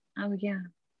 Oh yeah,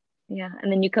 yeah. And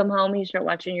then you come home and you start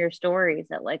watching your stories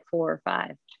at like 4 or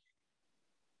 5.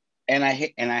 And I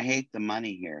hate the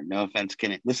money here. No offense,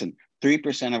 listen.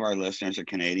 3% of our listeners are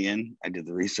Canadian. I did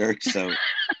the research, so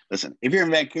listen. If you're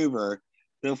in Vancouver,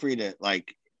 feel free to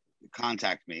like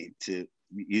contact me to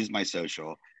use my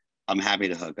social. I'm happy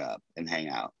to hook up and hang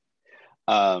out.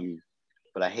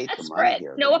 But I hate the money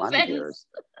here. No offense.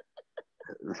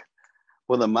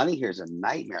 Well, the money here is a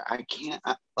nightmare. I can't,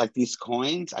 like these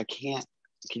coins, I can't.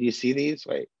 Can you see these?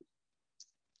 Wait.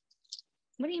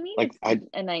 What do you mean it's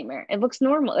a nightmare? It looks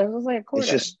normal. It looks like a quarter.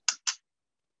 It's just.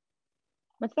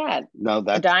 What's that? No,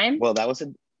 that's a dime? Well, no.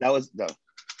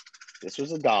 This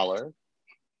was $1.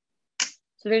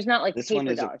 So there's not like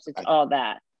paper dollars. It's all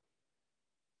that.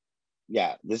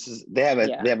 Yeah, they have a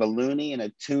loonie and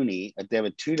a toonie. They have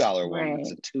a $2 one. Right.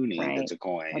 It's a toonie. Right. That's a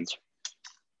coin.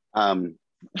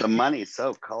 The money's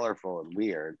so colorful and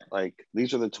weird. Like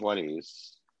these are the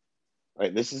 20s.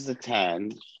 Right, this is the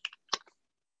 10.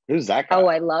 Who's that guy? Oh,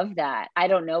 I love that. I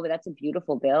don't know, but that's a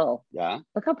beautiful bill. Yeah.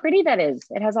 Look how pretty that is.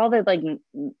 It has all the like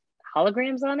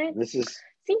holograms on it. See,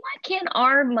 why can't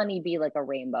our money be like a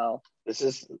rainbow? This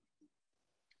is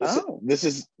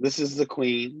the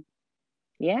Queen.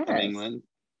 Yes. Of England.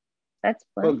 That's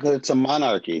fun. Well, because it's a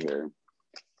monarchy here.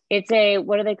 It's a,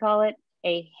 what do they call it?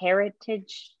 A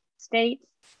heritage state?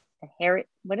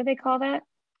 What do they call that?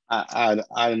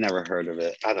 I've never heard of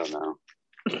it. I don't know.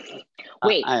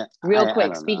 Wait, real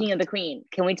quick. Speaking of the Queen,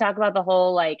 can we talk about the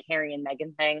whole like Harry and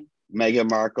Meghan thing? Meghan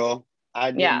Markle. I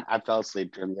Yeah. didn't. I fell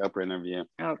asleep during the Oprah interview.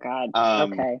 Oh God.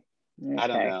 Okay. I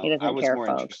don't Okay. know. He doesn't care,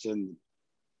 folks.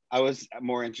 I was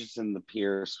more interested in the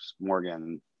Pierce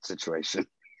Morgan situation.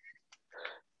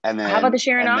 And then how about the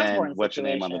Sharon Osbourne what's your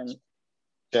name on situation?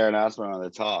 Sharon Osbourne on the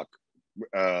talk?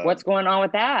 What's going on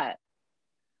with that?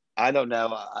 I don't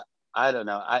know. I don't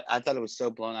know. I thought it was so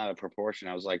blown out of proportion.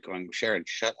 I was like going, Sharon,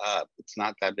 shut up. It's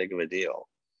not that big of a deal.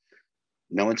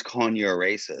 No one's calling you a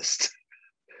racist.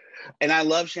 And I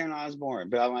love Sharon Osbourne,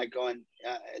 but I'm like going,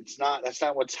 that's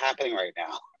not what's happening right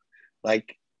now.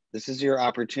 Like, this is your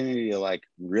opportunity to like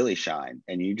really shine.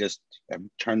 And you just have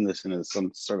turned this into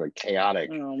some sort of chaotic.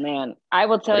 Oh man. I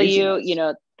will tell craziness.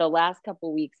 you, the last couple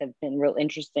of weeks have been real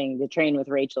interesting. The train with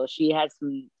Rachel, she has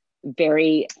some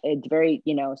very,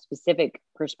 specific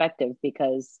perspective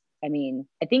because I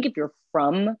think if you're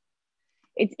from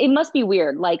it must be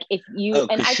weird. Like if you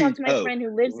and I talked to my friend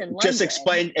who lives in London. Just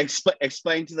explain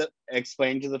to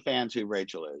the fans who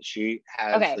Rachel is. She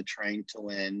has the Train to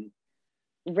Win.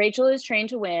 Rachel is Trained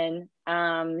to Win.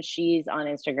 She's on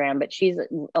Instagram, but she's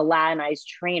Alaa and I's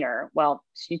trainer. Well,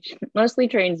 she mostly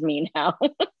trains me now.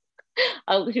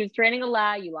 She was training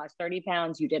Alaa. You lost 30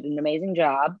 pounds. You did an amazing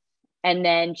job. And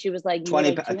then she was like,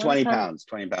 20 pounds.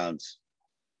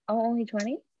 Oh, only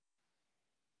 20?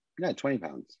 Yeah, 20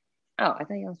 pounds. Oh, I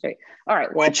thought you lost 30. All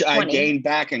right. Well, which 20. I gained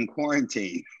back in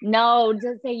quarantine. No,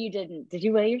 just say you didn't. Did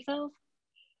you weigh yourself?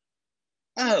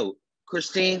 Oh,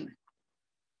 Christine,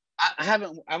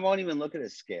 I won't even look at a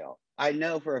scale. I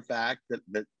know for a fact that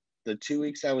the 2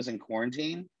 weeks I was in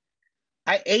quarantine,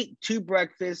 I ate 2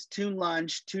 breakfasts, 2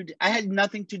 lunch, I had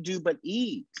nothing to do but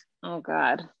eat. Oh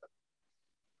God.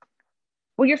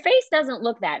 Well, your face doesn't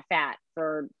look that fat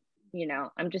for,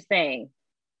 I'm just saying.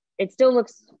 It still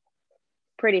looks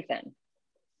pretty thin.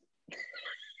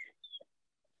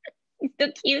 He's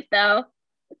still cute though.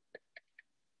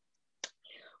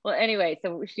 Well, anyway,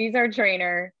 so she's our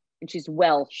trainer and she's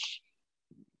Welsh.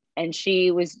 And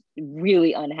she was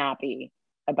really unhappy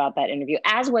about that interview,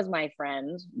 as was my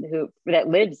friend that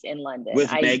lives in London.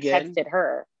 With Megan? Texted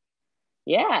her.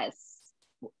 Yes.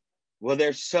 Well,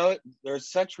 there's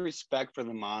such respect for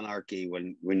the monarchy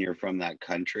when you're from that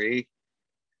country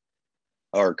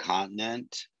or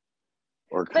continent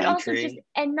or country. But also just,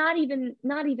 and not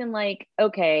even like,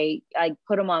 okay, I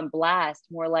put them on blast,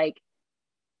 more like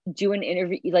do an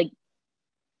interview,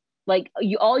 like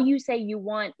all you say you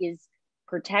want is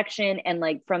protection and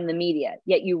like from the media,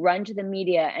 yet you run to the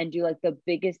media and do like the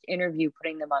biggest interview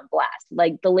putting them on blast.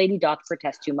 Like the lady doc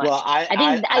protest too much. Well,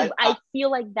 I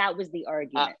feel like that was the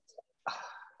argument.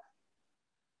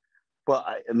 Well,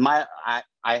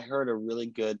 I heard a really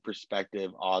good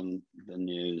perspective on the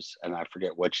news, and I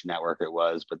forget which network it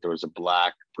was, but there was a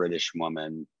Black British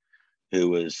woman who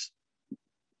was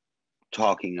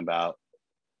talking about,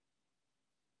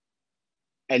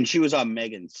 and she was on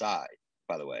Meghan's side,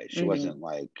 by the way. She wasn't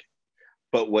like,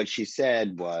 but what she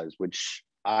said was, which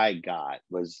I got,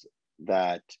 was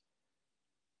that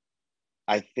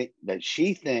I think that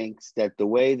she thinks that the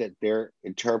way that they're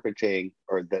interpreting,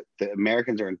 or that the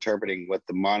Americans are interpreting what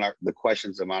the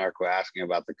questions the monarch were asking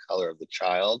about the color of the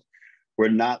child were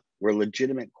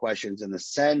legitimate questions in the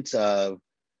sense of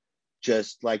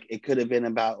just like, it could have been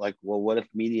about like, well, what if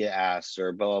media asks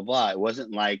or blah, blah, blah. It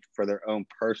wasn't like for their own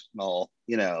personal,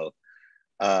 I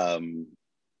don't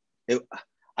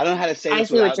know how to say this. I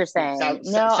see what you're saying.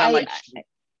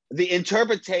 The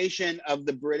interpretation of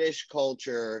the British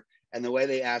culture and the way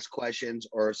they ask questions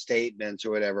or statements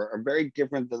or whatever are very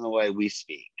different than the way we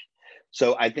speak.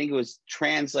 So I think it was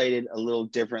translated a little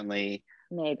differently.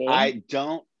 Maybe.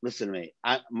 Listen to me.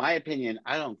 My opinion,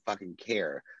 I don't fucking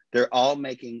care. They're all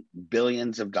making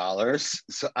billions of dollars.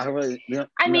 So I really, figure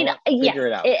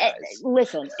it out.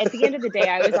 Listen, at the end of the day,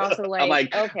 I was also like, I'm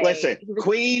like, okay. Listen,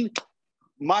 Queen,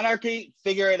 monarchy,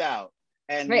 figure it out.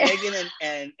 And Meghan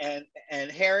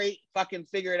and Harry, fucking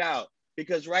figure it out.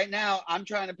 Because right now I'm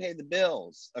trying to pay the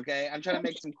bills. Okay. I'm trying to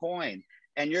make some coin.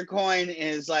 And your coin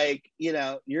is like,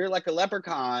 you're like a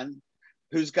leprechaun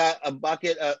who's got a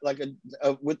bucket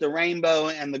with the rainbow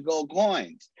and the gold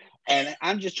coins. And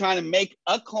I'm just trying to make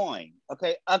a coin.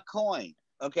 Okay. A coin.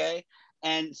 Okay.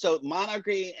 And so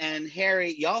monarchy and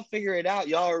Harry, y'all figure it out.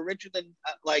 Y'all are richer than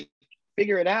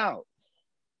figure it out.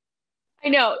 I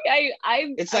know.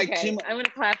 It's like okay. I'm gonna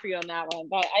clap for you on that one,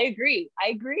 but I agree.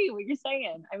 What you're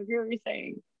saying.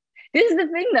 This is the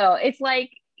thing, though. It's like,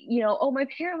 my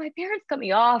parents cut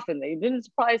me off, and they didn't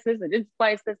surprise this. They didn't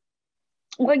surprise this.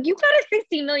 Well, you got a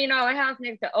 $60 million house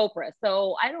next to Oprah,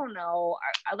 so I don't know.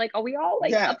 Are we all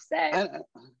upset?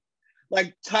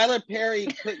 Like Tyler Perry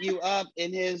put you up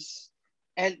in his,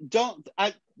 and don't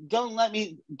act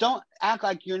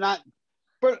like you're not.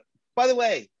 By the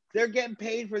way, they're getting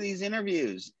paid for these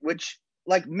interviews, which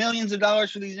like millions of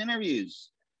dollars for these interviews.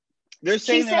 They're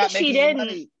saying they're not making any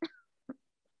money.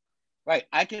 Right.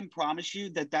 I can promise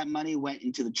you that money went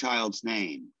into the child's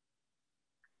name.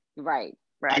 Right.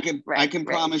 I can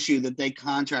promise you that they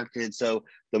contracted, so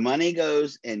the money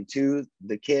goes into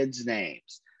the kids'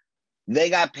 names. They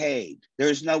got paid.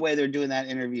 There's no way they're doing that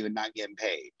interview and not getting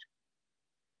paid.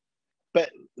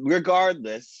 But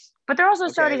regardless. But they're also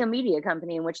starting a media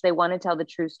company in which they want to tell the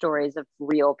true stories of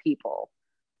real people,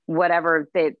 whatever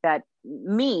that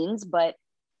means. But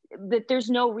there's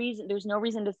no reason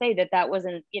to say that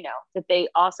wasn't, that they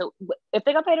also, if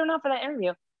they got paid or not for that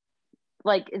interview,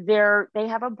 like they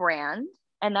have a brand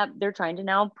and that they're trying to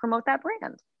now promote that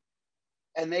brand.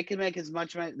 And they can make as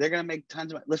much money. They're going to make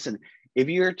tons of money. Listen, if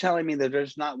you're telling me that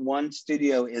there's not one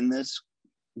studio in this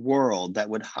world that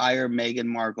would hire Meghan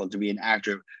Markle to be an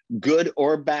actor, good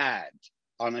or bad,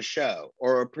 on a show,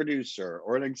 or a producer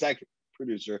or an executive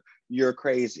producer, you're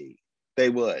crazy. They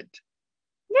would.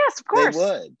 Yes, of course. They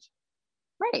would.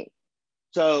 Right.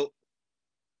 So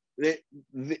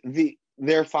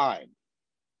they're fine.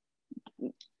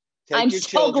 I'm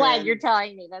so glad you're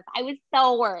telling me this. I was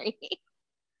so worried.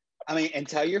 I mean, and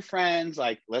tell your friends,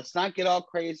 like, let's not get all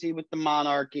crazy with the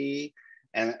monarchy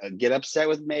and get upset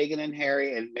with Meghan and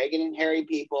Harry. And Meghan and Harry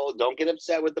people, don't get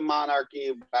upset with the monarchy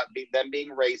about them being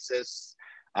racist.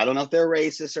 I don't know if they're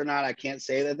racist or not. I can't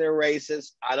say that they're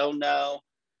racist. I don't know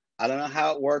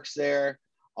how it works there.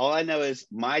 All I know is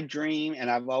my dream, and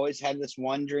I've always had this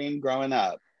one dream growing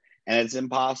up, and it's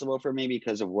impossible for me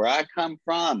because of where I come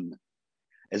from,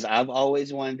 is I've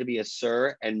always wanted to be a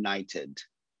sir and knighted.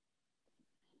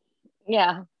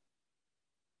 Yeah.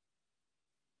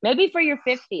 Maybe for your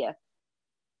 50th.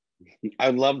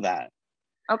 I'd love that.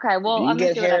 Okay, well, I'm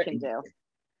gonna see what I can do.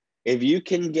 If you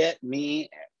can get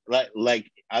me, like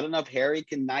I don't know if Harry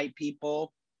can knight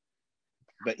people,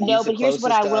 but here's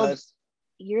what I will.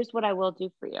 Here's what I will do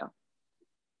for you.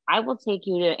 I will take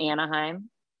you to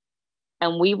Anaheim,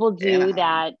 and we will do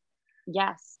that.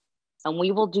 Yes, and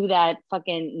we will do that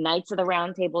fucking Knights of the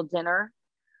Round Table dinner.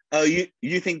 Oh,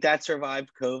 you think that survived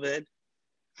COVID?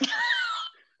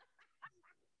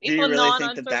 Do you really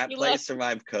think that place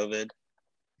survived COVID?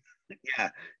 Yeah.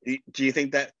 Do you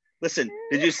think that? Listen,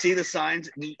 did you see the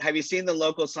signs? Have you seen the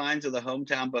local signs of the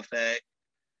hometown buffet?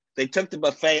 They took the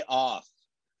buffet off.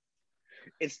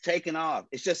 It's taken off.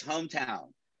 It's just hometown.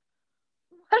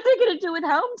 What are they going to do with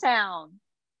hometown?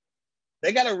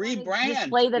 They got to rebrand.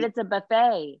 Display that it's a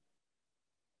buffet.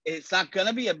 It's not going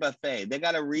to be a buffet. They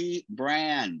got to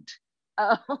rebrand.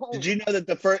 Oh. Did you know that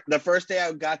the first day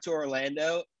I got to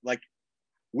Orlando, like,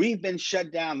 we've been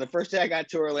shut down. The first day I got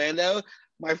to Orlando,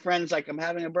 my friend's like, I'm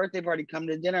having a birthday party, come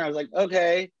to dinner. I was like,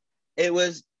 okay. They're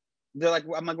like,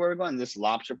 I'm like, where are we going? This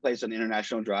lobster place on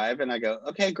International Drive. And I go,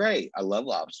 okay, great. I love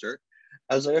lobster.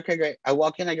 I was like, okay, great. I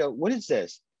walk in, I go, what is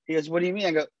this? He goes, what do you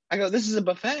mean? I go, this is a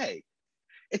buffet.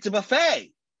 It's a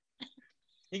buffet.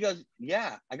 He goes,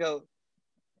 yeah. I go,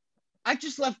 I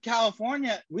just left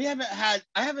California. I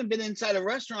haven't been inside a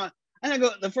restaurant. And I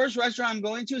go, the first restaurant I'm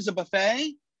going to is a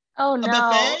buffet. Oh, no. A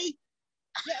buffet?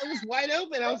 Yeah, it was wide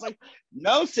open. I was like,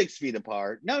 no 6 feet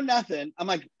apart. No, nothing. I'm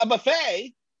like, a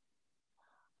buffet?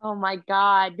 Oh, my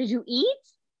God. Did you eat?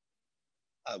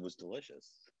 It was delicious.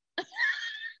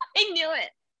 I knew it.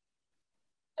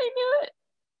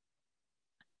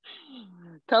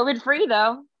 COVID free,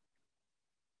 though.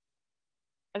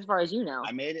 As far as you know.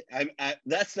 I made it.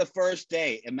 That's the first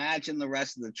day. Imagine the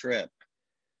rest of the trip.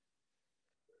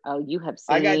 Oh, you have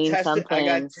seen some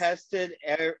things.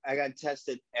 I got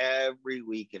tested every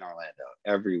week in Orlando.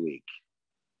 Every week.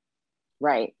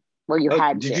 Right. Well, you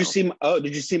had did to. you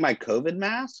see my COVID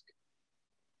mask?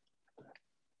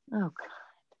 Oh, God.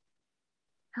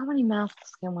 How many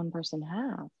masks can one person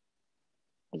have?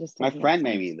 My friend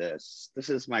made me this. This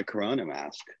is my Corona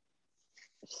mask.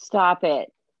 Stop it.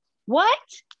 What?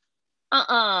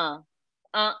 Mm-hmm.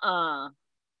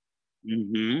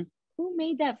 Who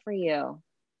made that for you?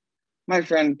 My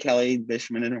friend Kelly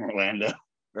Bishman in Orlando.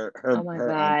 Her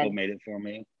uncle made it for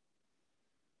me.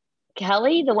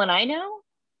 Kelly, the one I know?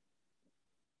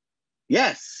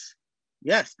 Yes.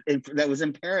 That was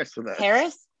in Paris with us.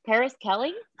 Paris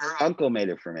Kelly? Her uncle made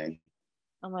it for me.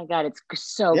 Oh my God, it's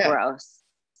so gross.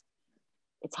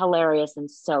 It's hilarious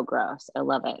and so gross. I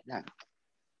love it. Yeah.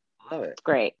 I love it. It's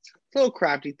great. It's a little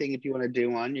crafty thing. If you want to do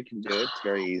one, you can do it. It's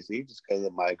very easy. Just go to the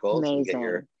Michaels and get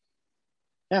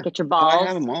your balls. I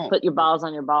have them all. Put your balls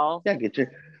on your balls. Yeah,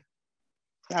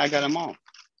 I got them all.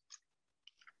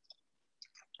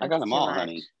 I got them all,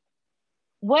 honey.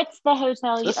 What's the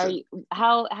hotel?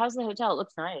 How's the hotel? It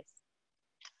looks nice.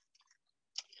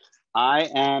 I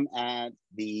am at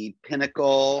the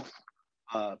Pinnacle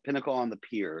on the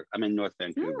Pier. I'm in North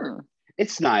Vancouver.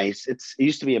 It's nice. It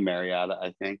used to be a Marriott,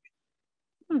 I think.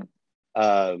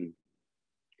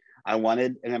 I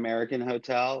wanted an American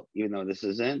hotel, even though this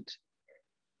isn't.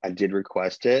 I did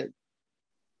request it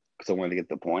because I wanted to get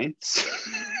the points.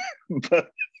 but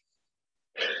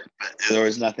there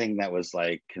was nothing that was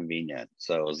like convenient.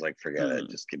 So I was like, forget it.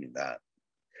 Just give me that.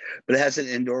 But it has an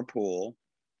indoor pool.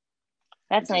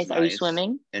 That's nice. Are you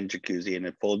swimming? And jacuzzi and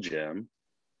a full gym.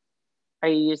 Are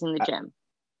you using the gym?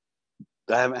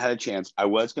 I haven't had a chance. I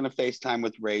was going to FaceTime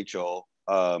with Rachel,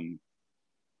 but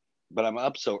I'm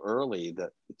up so early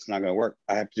that it's not going to work.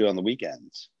 I have to do it on the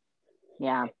weekends.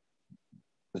 Yeah.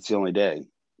 It's the only day.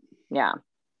 Yeah.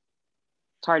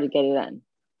 It's hard to get it in.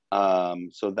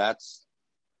 So that's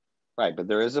right. But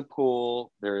there is a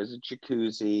pool. There is a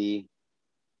jacuzzi.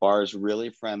 Bar is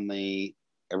really friendly.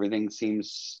 Everything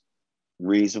seems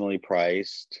reasonably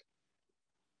priced.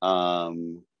 That's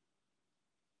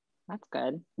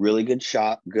good. Really good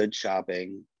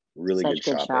shopping. Really Such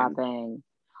good shopping.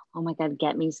 Oh my God,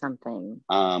 get me something.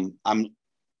 I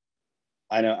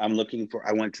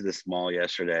went to this mall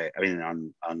yesterday. I mean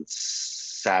on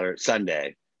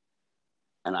Sunday.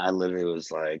 And I literally was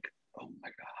like, oh my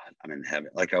God, I'm in heaven.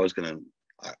 Like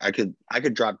I could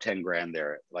drop 10 grand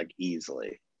there like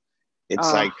easily.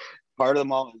 It's like part of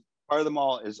the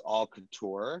mall is all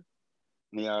couture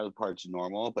and the other part's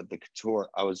normal, but the couture,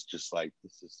 I was just like,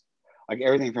 this is like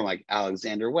everything from like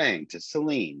Alexander Wang to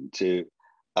Celine to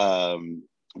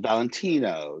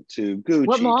Valentino to Gucci.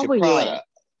 What mall to were Prada. you in?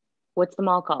 What's the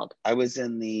mall called? I was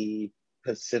in the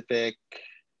Pacific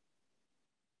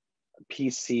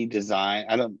PC Design.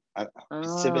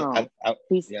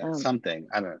 Something.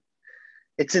 I don't know.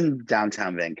 It's in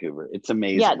downtown Vancouver. It's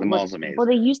amazing. Yeah, the mall's amazing. Well,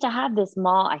 they used to have this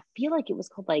mall. I feel like it was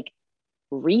called like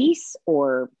Reese,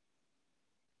 or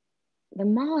the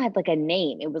mall had like a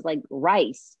name. It was like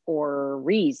Rice or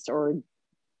Reese or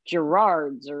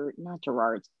Gerard's, or not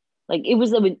Gerard's. Like it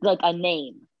was like a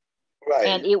name. Right.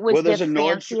 And it was the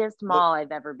fanciest mall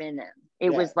I've ever been in.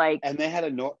 It was like, and they have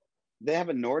a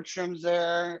Nordstrom's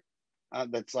there.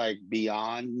 That's like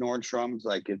beyond Nordstrom's,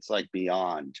 like it's like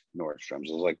beyond Nordstrom's.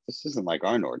 I was like, this isn't like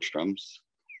our Nordstrom's.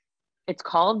 It's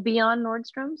called Beyond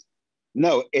Nordstrom's?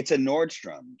 No, it's a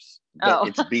Nordstrom's, but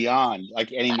it's beyond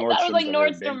like any Nordstrom's. That was like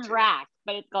Nordstrom Rack,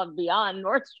 but it's called Beyond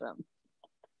Nordstrom.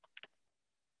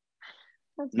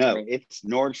 No, great. It's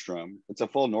Nordstrom. It's a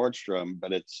full Nordstrom,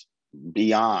 but it's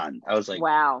beyond. I was like,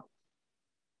 wow.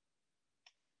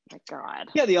 My God.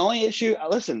 Yeah, the only issue,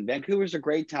 listen, Vancouver's a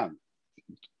great town.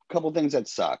 Couple things that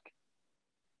suck.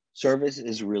 Service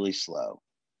is really slow.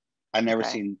 I've never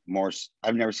seen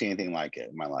anything like it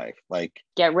in my life. Like,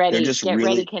 get ready,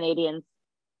 ready, Canadians.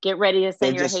 Get ready to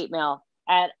send your hate mail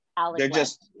at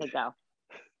Alex to go.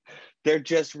 They're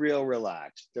just real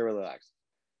relaxed. They're relaxed.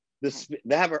 I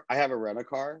have a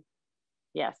rent-a-car.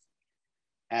 Yes.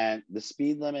 And the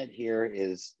speed limit here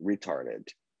is retarded.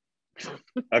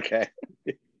 Okay.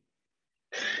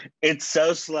 It's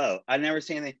so slow. I've never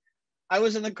seen anything. I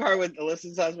was in the car with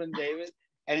Alyssa's husband, David,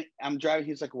 and I'm driving.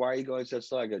 He's like, why are you going so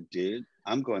slow? I go, dude,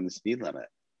 I'm going the speed limit.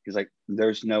 He's like,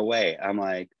 there's no way. I'm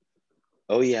like,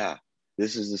 oh yeah,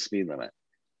 this is the speed limit.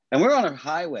 And we're on a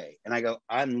highway. And I go,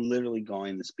 I'm literally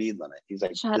going the speed limit. He's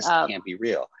like, this can't be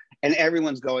real. And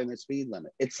everyone's going the speed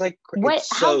limit. It's like,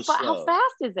 it's so slow. How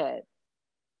fast is it?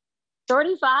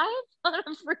 35 on a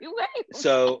freeway?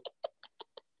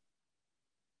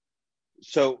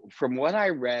 So from what I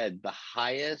read, the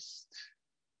highest,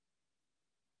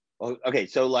 okay,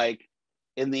 so like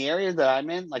in the area that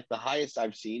I'm in, like the highest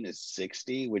I've seen is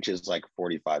 60, which is like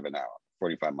 45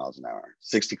 miles an hour,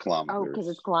 60 kilometers. Oh, because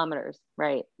it's kilometers,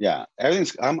 right? Yeah,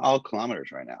 I'm all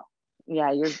kilometers right now.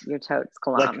 Yeah, your totes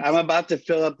kilometers. Like I'm about to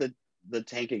fill up the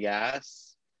tank of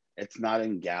gas. It's not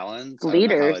in gallons. Liters. I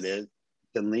don't know how it is.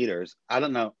 It's in liters. I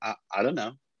don't know. I don't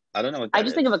know. I don't know what that I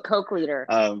just think of a Coke liter,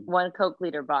 1 Coke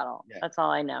liter bottle. Yeah. That's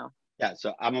all I know. Yeah,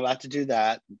 so I'm about to do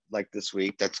that like this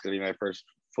week. That's going to be my first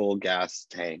full gas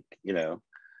tank, you know.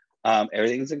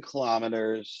 Everything's in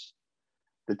kilometers.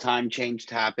 The time change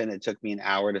happened. It took me an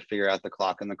hour to figure out the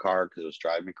clock in the car because it was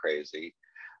driving me crazy.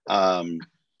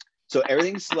 So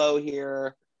everything's slow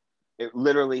here. It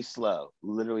literally slow.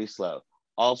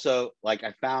 Also, like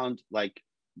I found like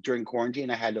during quarantine,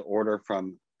 I had to order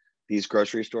from these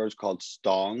grocery stores called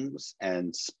Stongs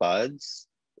and Spuds.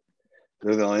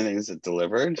 They're the only things that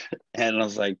delivered. And I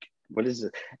was like, what is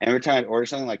it? And every time I'd order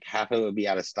something, like half of it would be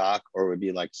out of stock or would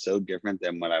be like so different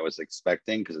than what I was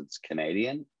expecting because it's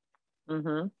Canadian.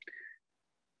 Mm-hmm.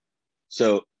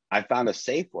 So I found a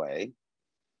Safeway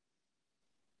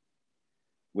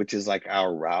which is like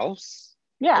our Ralph's.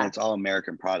 Yeah. And it's all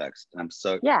American products. And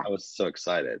I was so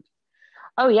excited.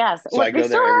 Oh, yes. So I go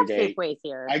there every day. Safeways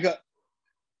here.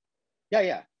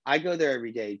 Yeah. I go there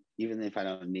every day, even if I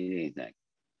don't need anything.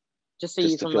 Just so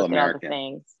you can look American. At all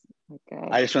the things. Okay.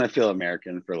 I just want to feel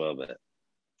American for a little bit.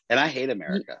 And I hate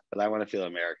America, but I want to feel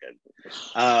American.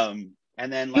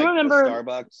 And then like the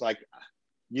Starbucks, like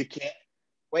you can't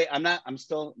wait. I'm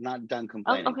still not done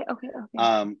complaining. Oh,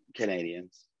 okay.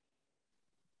 Canadians.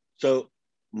 So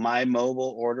my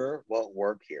mobile order won't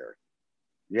work here.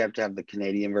 You have to have the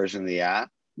Canadian version of the app,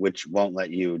 which won't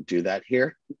let you do that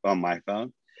here on my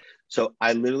phone. So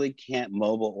I literally can't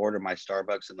mobile order my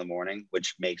Starbucks in the morning,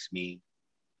 which makes me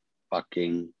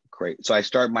fucking crazy. So I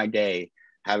start my day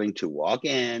having to walk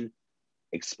in,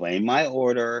 explain my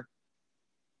order,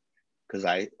 because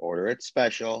I order it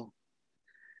special,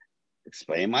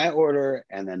 explain my order,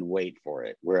 and then wait for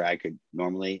it. Where I could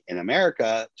normally in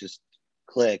America just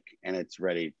click and it's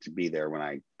ready to be there when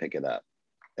I pick it up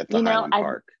at the Highland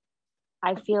Park.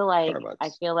 I feel like Starbucks. I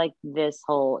feel like this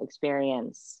whole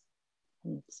experience,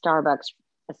 Starbucks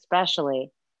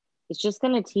especially, is just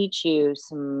going to teach you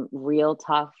some real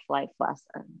tough life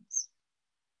lessons,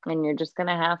 and you're just going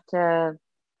to have to,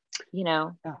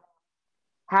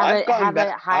 have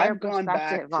a higher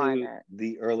perspective on it.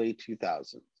 The early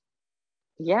 2000s.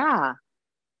 Yeah.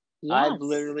 Yes.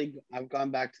 I've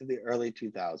gone back to the early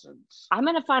 2000s. I'm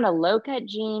going to find a low cut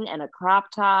jean and a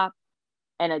crop top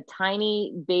and a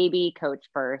tiny baby Coach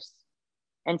purse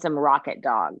and some rocket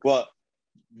dogs. Well,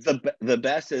 the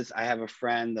best is I have a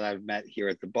friend that I've met here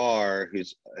at the bar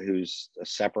who's a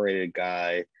separated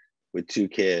guy with 2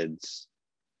 kids,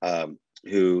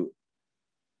 who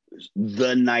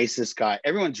the nicest guy.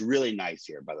 Everyone's really nice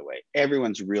here, by the way.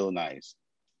 Everyone's real nice.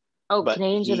 Oh, but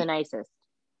Canadians are the nicest.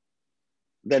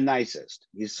 The nicest.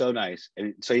 He's so nice.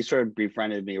 And so he sort of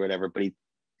befriended me or whatever, but he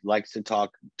likes to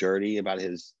talk dirty about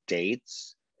his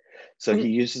dates. So he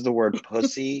uses the word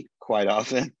pussy quite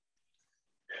often.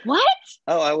 What?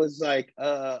 Oh, I was like,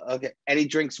 okay. And he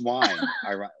drinks wine.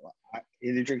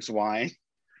 He drinks wine.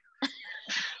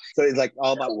 So he's like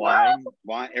all about wine.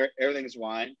 Everything's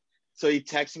wine. So he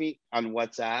texts me on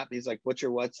WhatsApp. He's like, what's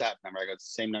your WhatsApp number? I go,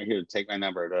 it's the same number here. Take my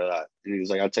number. Blah, blah, blah. And he was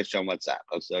like, I'll text you on WhatsApp.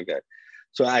 I was like, okay.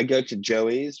 So I go to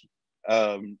Joey's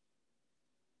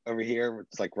over here.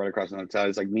 It's like right across the hotel.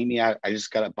 He's like, meet me out. I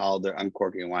just got a bottle. They're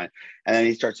uncorking wine. And then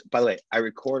he starts, by the way, I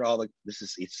record all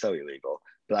it's so illegal.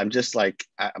 But I'm just like,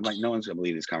 I'm like, no one's going to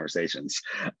believe these conversations.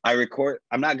 I'm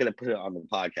not going to put it on the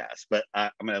podcast, but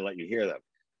I'm going to let you hear them.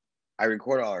 I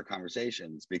record all our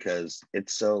conversations because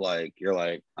it's so like, you're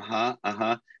like,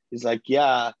 He's like,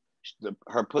 yeah,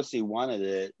 her pussy wanted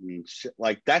it. And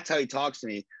like, that's how he talks to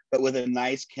me, but with a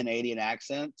nice Canadian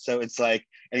accent. So it's like,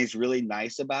 and he's really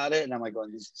nice about it. And I'm like,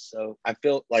 going, this is so, I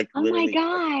feel like, oh my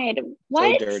God, like,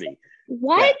 what? So dirty.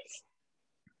 What?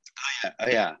 Yeah. Oh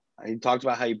yeah. He talked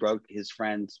about how he broke his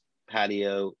friend's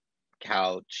patio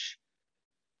couch,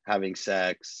 having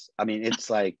sex. I mean, it's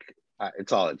like,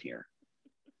 it's all in here.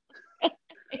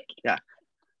 Yeah.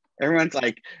 Everyone's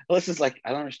like, Alyssa's like, I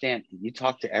don't understand. You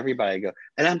talk to everybody. I go,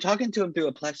 and I'm talking to him through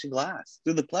the plexiglass.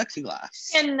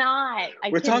 I cannot.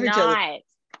 Talking to other,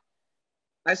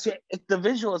 I see the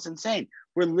visual is insane.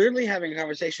 We're literally having a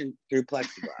conversation through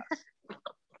plexiglass.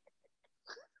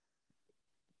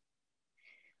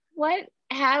 What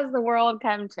has the world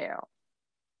come to?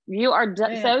 You are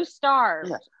so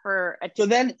starved for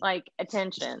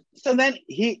attention. So then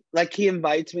he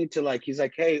invites me to he's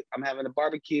like, hey, I'm having a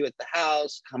barbecue at the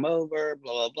house. Come over,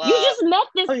 blah, blah, blah. You just met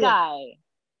this guy.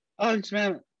 Oh, it's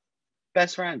man.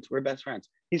 Best friends. We're best friends.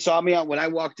 He saw me out when I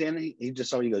walked in. He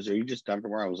just saw me. He goes, are you just done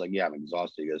from work? I was like, yeah, I'm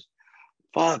exhausted. He goes,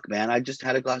 fuck, man. I just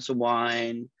had a glass of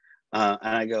wine. And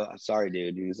I go, sorry,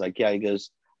 dude. He was like, yeah. He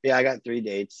goes, yeah, I got 3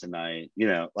 dates tonight.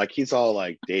 He's all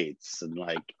like dates and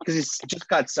because he's just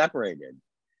got separated,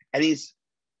 and he's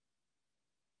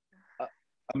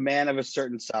a man of a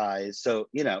certain size. So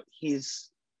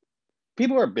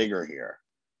people are bigger here.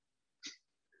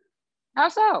 How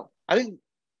so? I think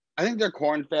they're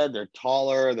corn-fed. They're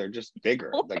taller. They're just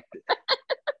bigger.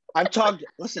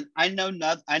 Listen, I know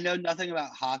nothing about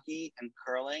hockey and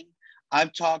curling.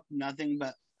 I've talked nothing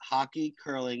but hockey,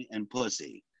 curling, and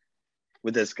pussy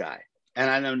with this guy,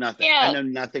 and I know nothing. Yeah. I know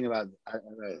nothing about.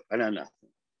 I know nothing.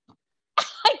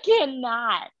 I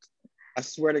cannot. I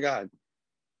swear to God.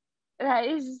 That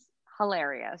is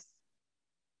hilarious.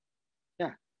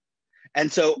 Yeah,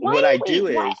 and so what I do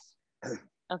is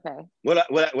okay.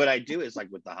 What I do is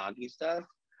with the hockey stuff,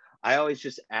 I always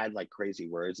just add crazy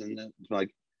words in it.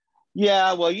 Like,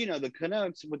 Yeah, well, the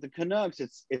Canucks with the Canucks,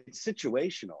 it's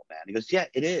situational, man. He goes, yeah,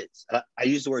 it is. I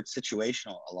use the word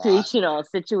situational a lot.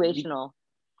 Situational.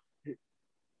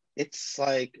 It's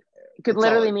like It could it's all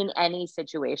literally mean any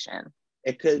situation.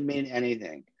 it could mean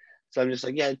anything. So I'm just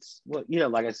like, yeah, it's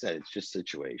like I said, it's just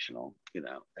situational, and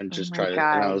Oh just my try to. And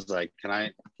I God. was like, can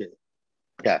I get,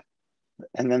 yeah.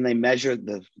 And then they measure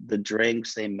the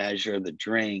drinks. They measure the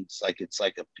drinks. Like it's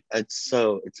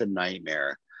a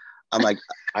nightmare. I'm like,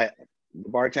 the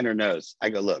bartender knows. I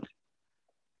go, look,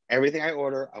 everything I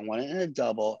order, I want it in a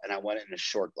double and I want it in a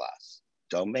short glass.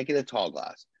 Don't make it a tall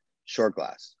glass, short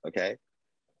glass. Okay.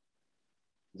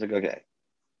 It's like, okay.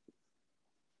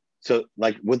 So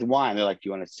like with wine, they're like, do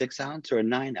you want a 6 ounce or a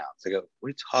 9 ounce? I go, what are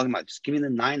you talking about? Just give me the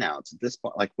 9 ounce at this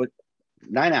point. Like what?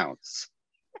 9 ounce.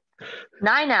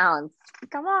 9 ounce.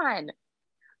 Come on.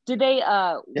 Did they,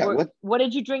 Yeah. what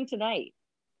did you drink tonight?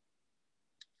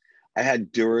 I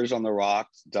had Dewar's on the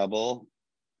rocks, double.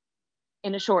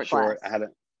 In a short glass. I had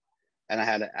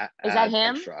Is that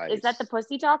him? extra ice. Is that the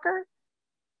pussy talker?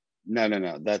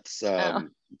 No. That's the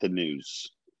news.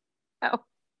 Oh.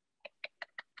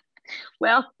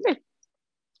 Well,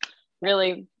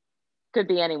 really could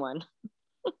be anyone.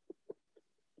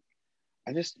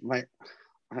 I just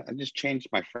changed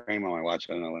my frame on my watch.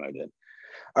 I don't know what I did.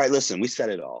 All right, listen, we said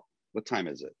it all. What time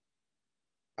is it?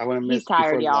 I want to miss. He's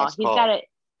tired, y'all. He's got it.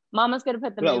 Mama's gonna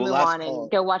put the moo on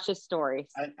and go watch his stories.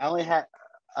 I only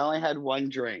had one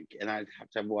drink, and I have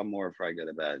to have one more before I go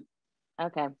to bed.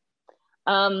 Okay.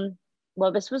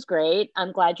 Well, this was great.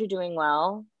 I'm glad you're doing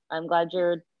well. I'm glad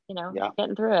you're,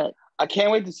 getting through it. I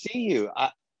can't wait to see you.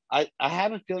 I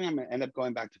have a feeling I'm gonna end up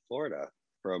going back to Florida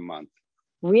for a month.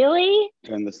 Really?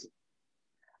 During this,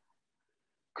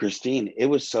 Christine, it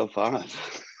was so fun.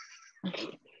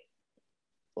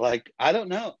 Like, I don't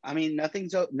know. I mean,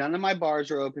 none of my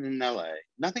bars are open in LA.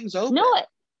 Nothing's open.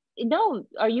 No.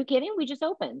 Are you kidding? We just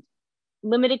opened.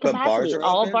 Limited capacity. Bars are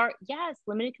open? Yes,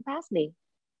 limited capacity.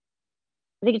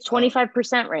 I think it's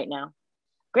 25% right now.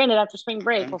 Granted, after spring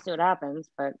break, we'll see what happens,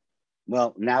 but.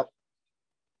 Well, now,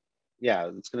 yeah,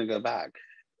 it's going to go back.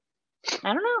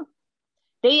 I don't know.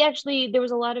 There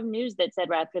was a lot of news that said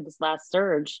after this last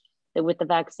surge that with the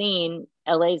vaccine,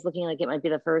 LA is looking like it might be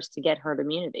the first to get herd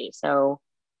immunity. So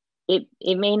it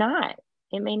may not.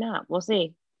 It may not. We'll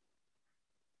see.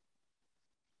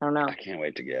 I don't know. I can't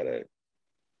wait to get it.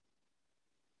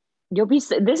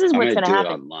 This is what's going to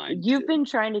happen. Online You've been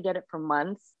trying to get it for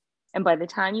months. And by the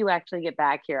time you actually get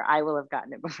back here, I will have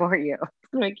gotten it before you.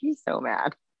 Like, he's so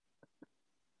mad.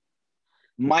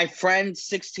 My friend's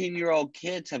 16-year-old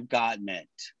kids have gotten it.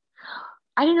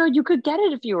 I didn't know you could get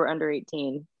it if you were under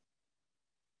 18.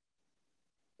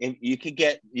 If you can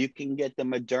get the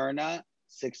Moderna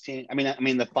 16. I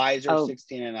mean the Pfizer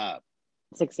 16 and up.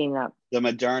 16 and up. The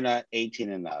Moderna 18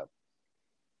 and up.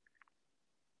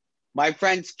 My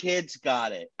friend's kids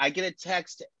got it. I get a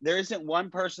text. There isn't one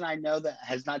person I know that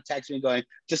has not texted me going,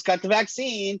 just got the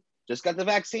vaccine,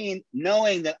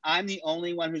 knowing that I'm the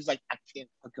only one who's like, I can't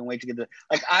fucking wait to get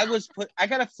I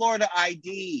got a Florida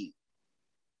ID.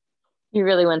 You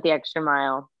really went the extra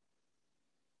mile.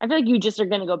 I feel like you just are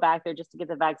going to go back there just to get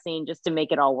the vaccine, just to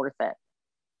make it all worth it.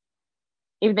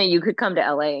 Even though you could come to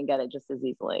LA and get it just as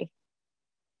easily.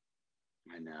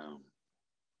 I know.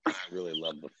 I really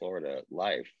love the Florida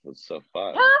life. It was so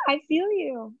fun. Ah, I feel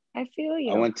you. I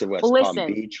went to West Palm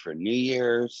Beach for New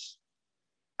Year's.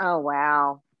 Oh,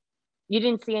 wow. You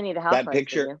didn't see any of the housewives, that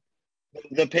picture, did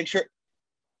you? the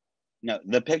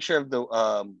picture of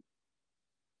the,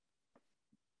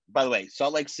 by the way,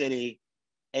 Salt Lake City,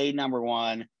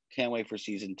 #1, can't wait for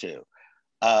season 2.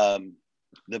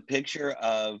 The picture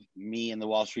of me in the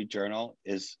Wall Street Journal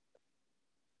is,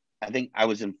 I think I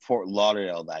was in Fort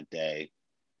Lauderdale that day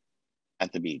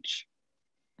at the beach.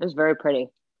 It was very pretty.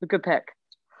 A good pick.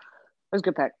 It was a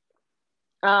good pick.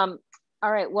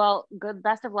 All right. Well,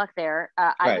 best of luck there.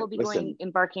 I will be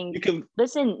embarking.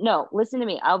 Listen to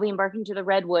me. I'll be embarking to the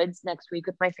Redwoods next week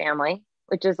with my family,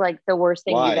 which is like the worst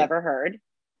thing you've ever heard.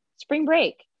 Spring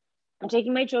break. I'm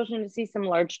taking my children to see some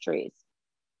large trees.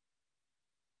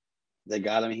 They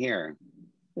got them here.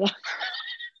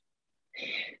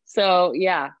 So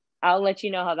yeah, I'll let you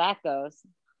know how that goes.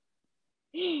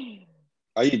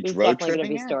 Are you There's road definitely tripping going to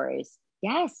be stories.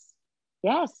 Yes.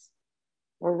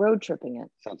 We're road tripping it.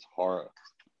 Sounds horrible.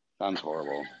 Of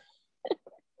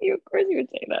course you would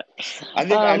say that. I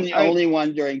think I'm the only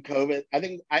one during COVID. I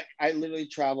think I literally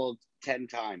traveled 10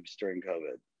 times during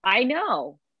COVID. I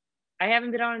know. I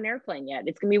haven't been on an airplane yet.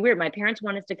 It's going to be weird. My parents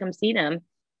want us to come see them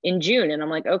in June. And I'm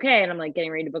like, okay. And I'm like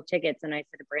getting ready to book tickets. And I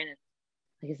said to Brandon,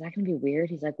 Like, is that going to be weird?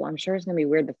 He's like, well, I'm sure it's going to be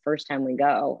weird the first time we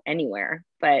go anywhere,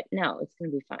 but no, it's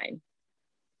going to be fine.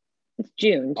 It's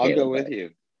June too. I'll go with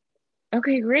you.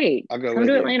 Okay, great. I'll go Come with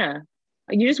to you. Atlanta.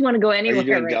 You just want to go Are anywhere you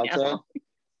doing right Delta? now.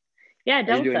 Yeah,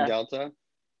 Delta. Are you doing Delta?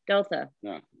 Delta.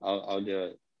 No, I'll do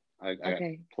it. I got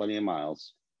plenty of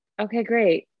miles. Okay,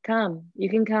 great. Come. You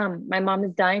can come. My mom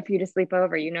is dying for you to sleep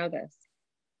over. You know this.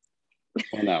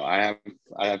 Well, no, I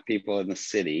have people in the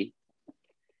city.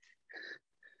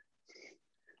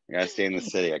 I gotta stay in the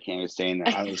city. I can't even stay in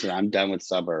the. I'm done with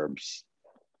suburbs.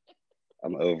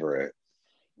 I'm over it.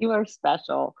 You are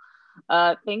special.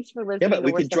 Thanks for listening. Yeah, but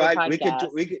to Worst Ever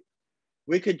Podcast.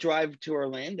 We could drive to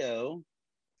Orlando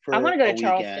for I want to go to a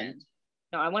Charleston. weekend.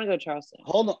 No, I want to go to Charleston.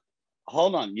 Hold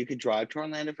on. You could drive to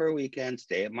Orlando for a weekend,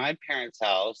 stay at my parents'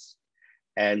 house,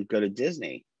 and go to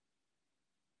Disney.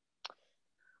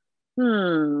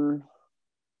 That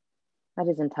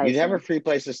is enticing. You'd have a free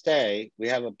place to stay. We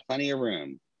have plenty of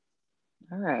room.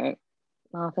 All right.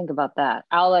 Well, I'll think about that.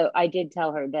 Although I did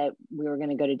tell her that we were going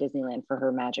to go to Disneyland for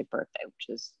her magic birthday, which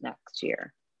is next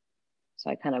year. So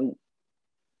I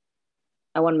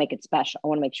want to make it special. I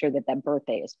want to make sure that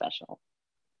birthday is special.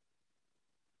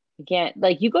 You can't,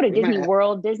 like, you go to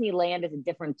World, Disneyland is a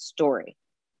different story.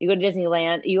 You go to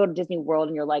Disneyland, you go to Disney World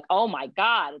and you're like, oh my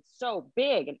God, it's so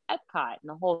big, and Epcot and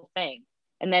the whole thing.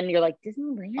 And then you're like,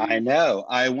 Disneyland? I know.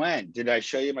 I went. Did I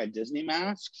show you my Disney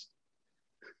masks?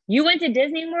 You went to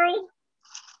Disney World?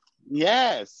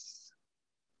 Yes.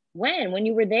 When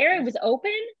you were there, it was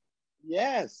open?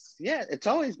 Yes. Yeah, it's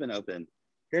always been open.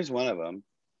 Here's one of them.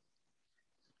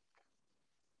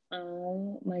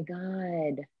 Oh my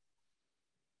God.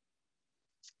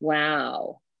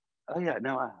 Wow. Oh yeah,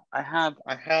 no, I have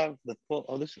the full.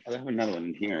 Oh, I have another one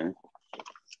in here.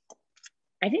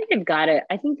 I think they've got it.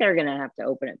 I think they're gonna have to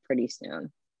open it pretty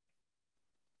soon.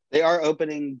 They are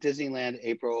opening Disneyland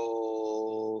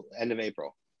end of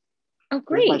April. Oh,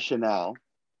 great. Here's my Chanel.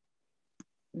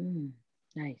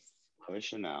 Nice. Oh,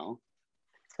 Chanel.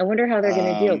 I wonder how they're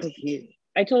gonna deal, because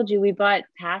I told you we bought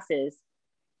passes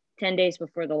 10 days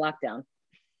before the lockdown.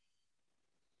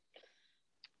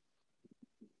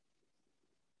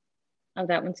 Oh,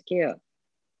 that one's cute.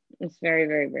 It's very,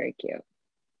 very, very cute.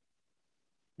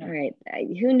 All right.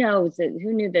 Who knows?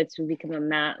 Who knew this would become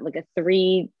a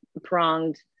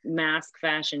 3-pronged mask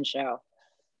fashion show?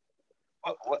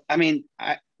 I mean,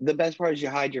 the best part is you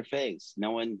hide your face.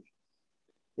 No one.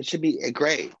 It should be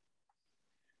great.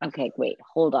 Okay, wait,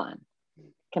 hold on.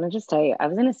 Can I just tell you? I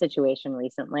was in a situation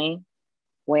recently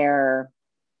where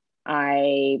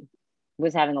I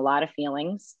was having a lot of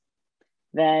feelings.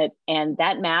 And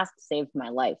that mask saved my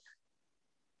life.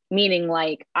 Meaning,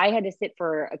 like, I had to sit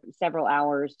for several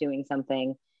hours doing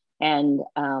something, and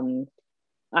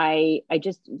I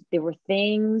just, there were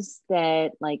things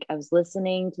that, like, I was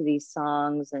listening to these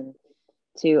songs and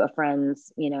to a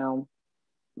friend's,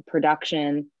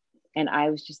 production, and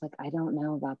I was just like, I don't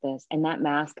know about this. And that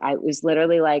mask, I was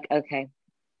literally like, okay,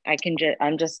 I'm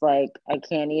just like, I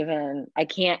cannot.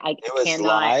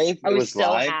 Live. I was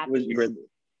so live. happy.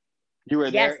 You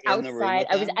were there in the room outside.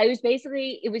 with them?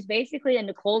 It was basically a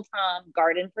Nicole Tom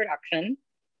garden production.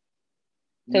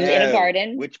 So it was in a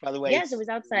garden. Which, by the way, yes, it was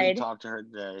outside. We talked to her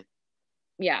today.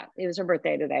 Yeah, it was her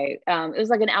birthday today. It was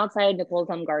like an outside Nicole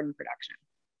Tom garden production.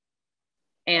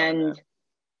 And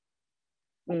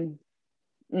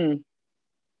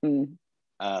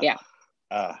yeah.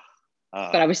 But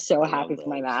I was so happy for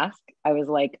my mask. I was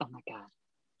like, oh my God,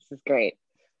 this is great.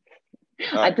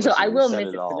 So I will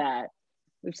miss it for that.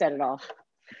 We've said it all.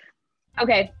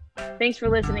 Okay. Thanks for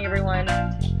listening, everyone.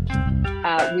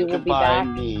 We will be back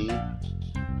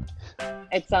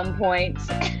at some point.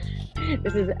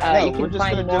 This is, you can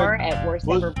find more at Worst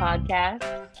Ever Podcast.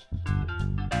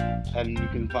 And you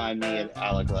can find me at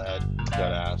Alaa Khaled.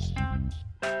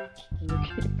 You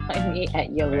can find me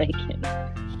at Lakin.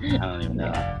 I don't even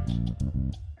know. Yeah.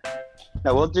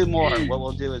 No, we'll do more. What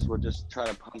we'll do is we'll just try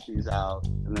to pump these out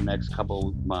in the next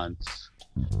couple months.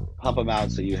 Pump them out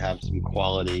so you have some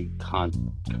quality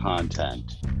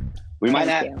content. We might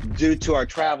not, due to our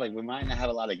traveling, we might not have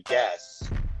a lot of guests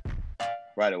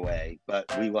right away, but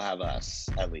we will have us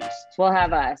at least. We'll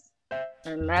have us.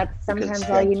 And that's sometimes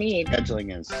all you need.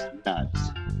 Scheduling is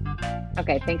nuts.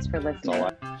 Okay, thanks for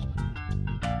listening.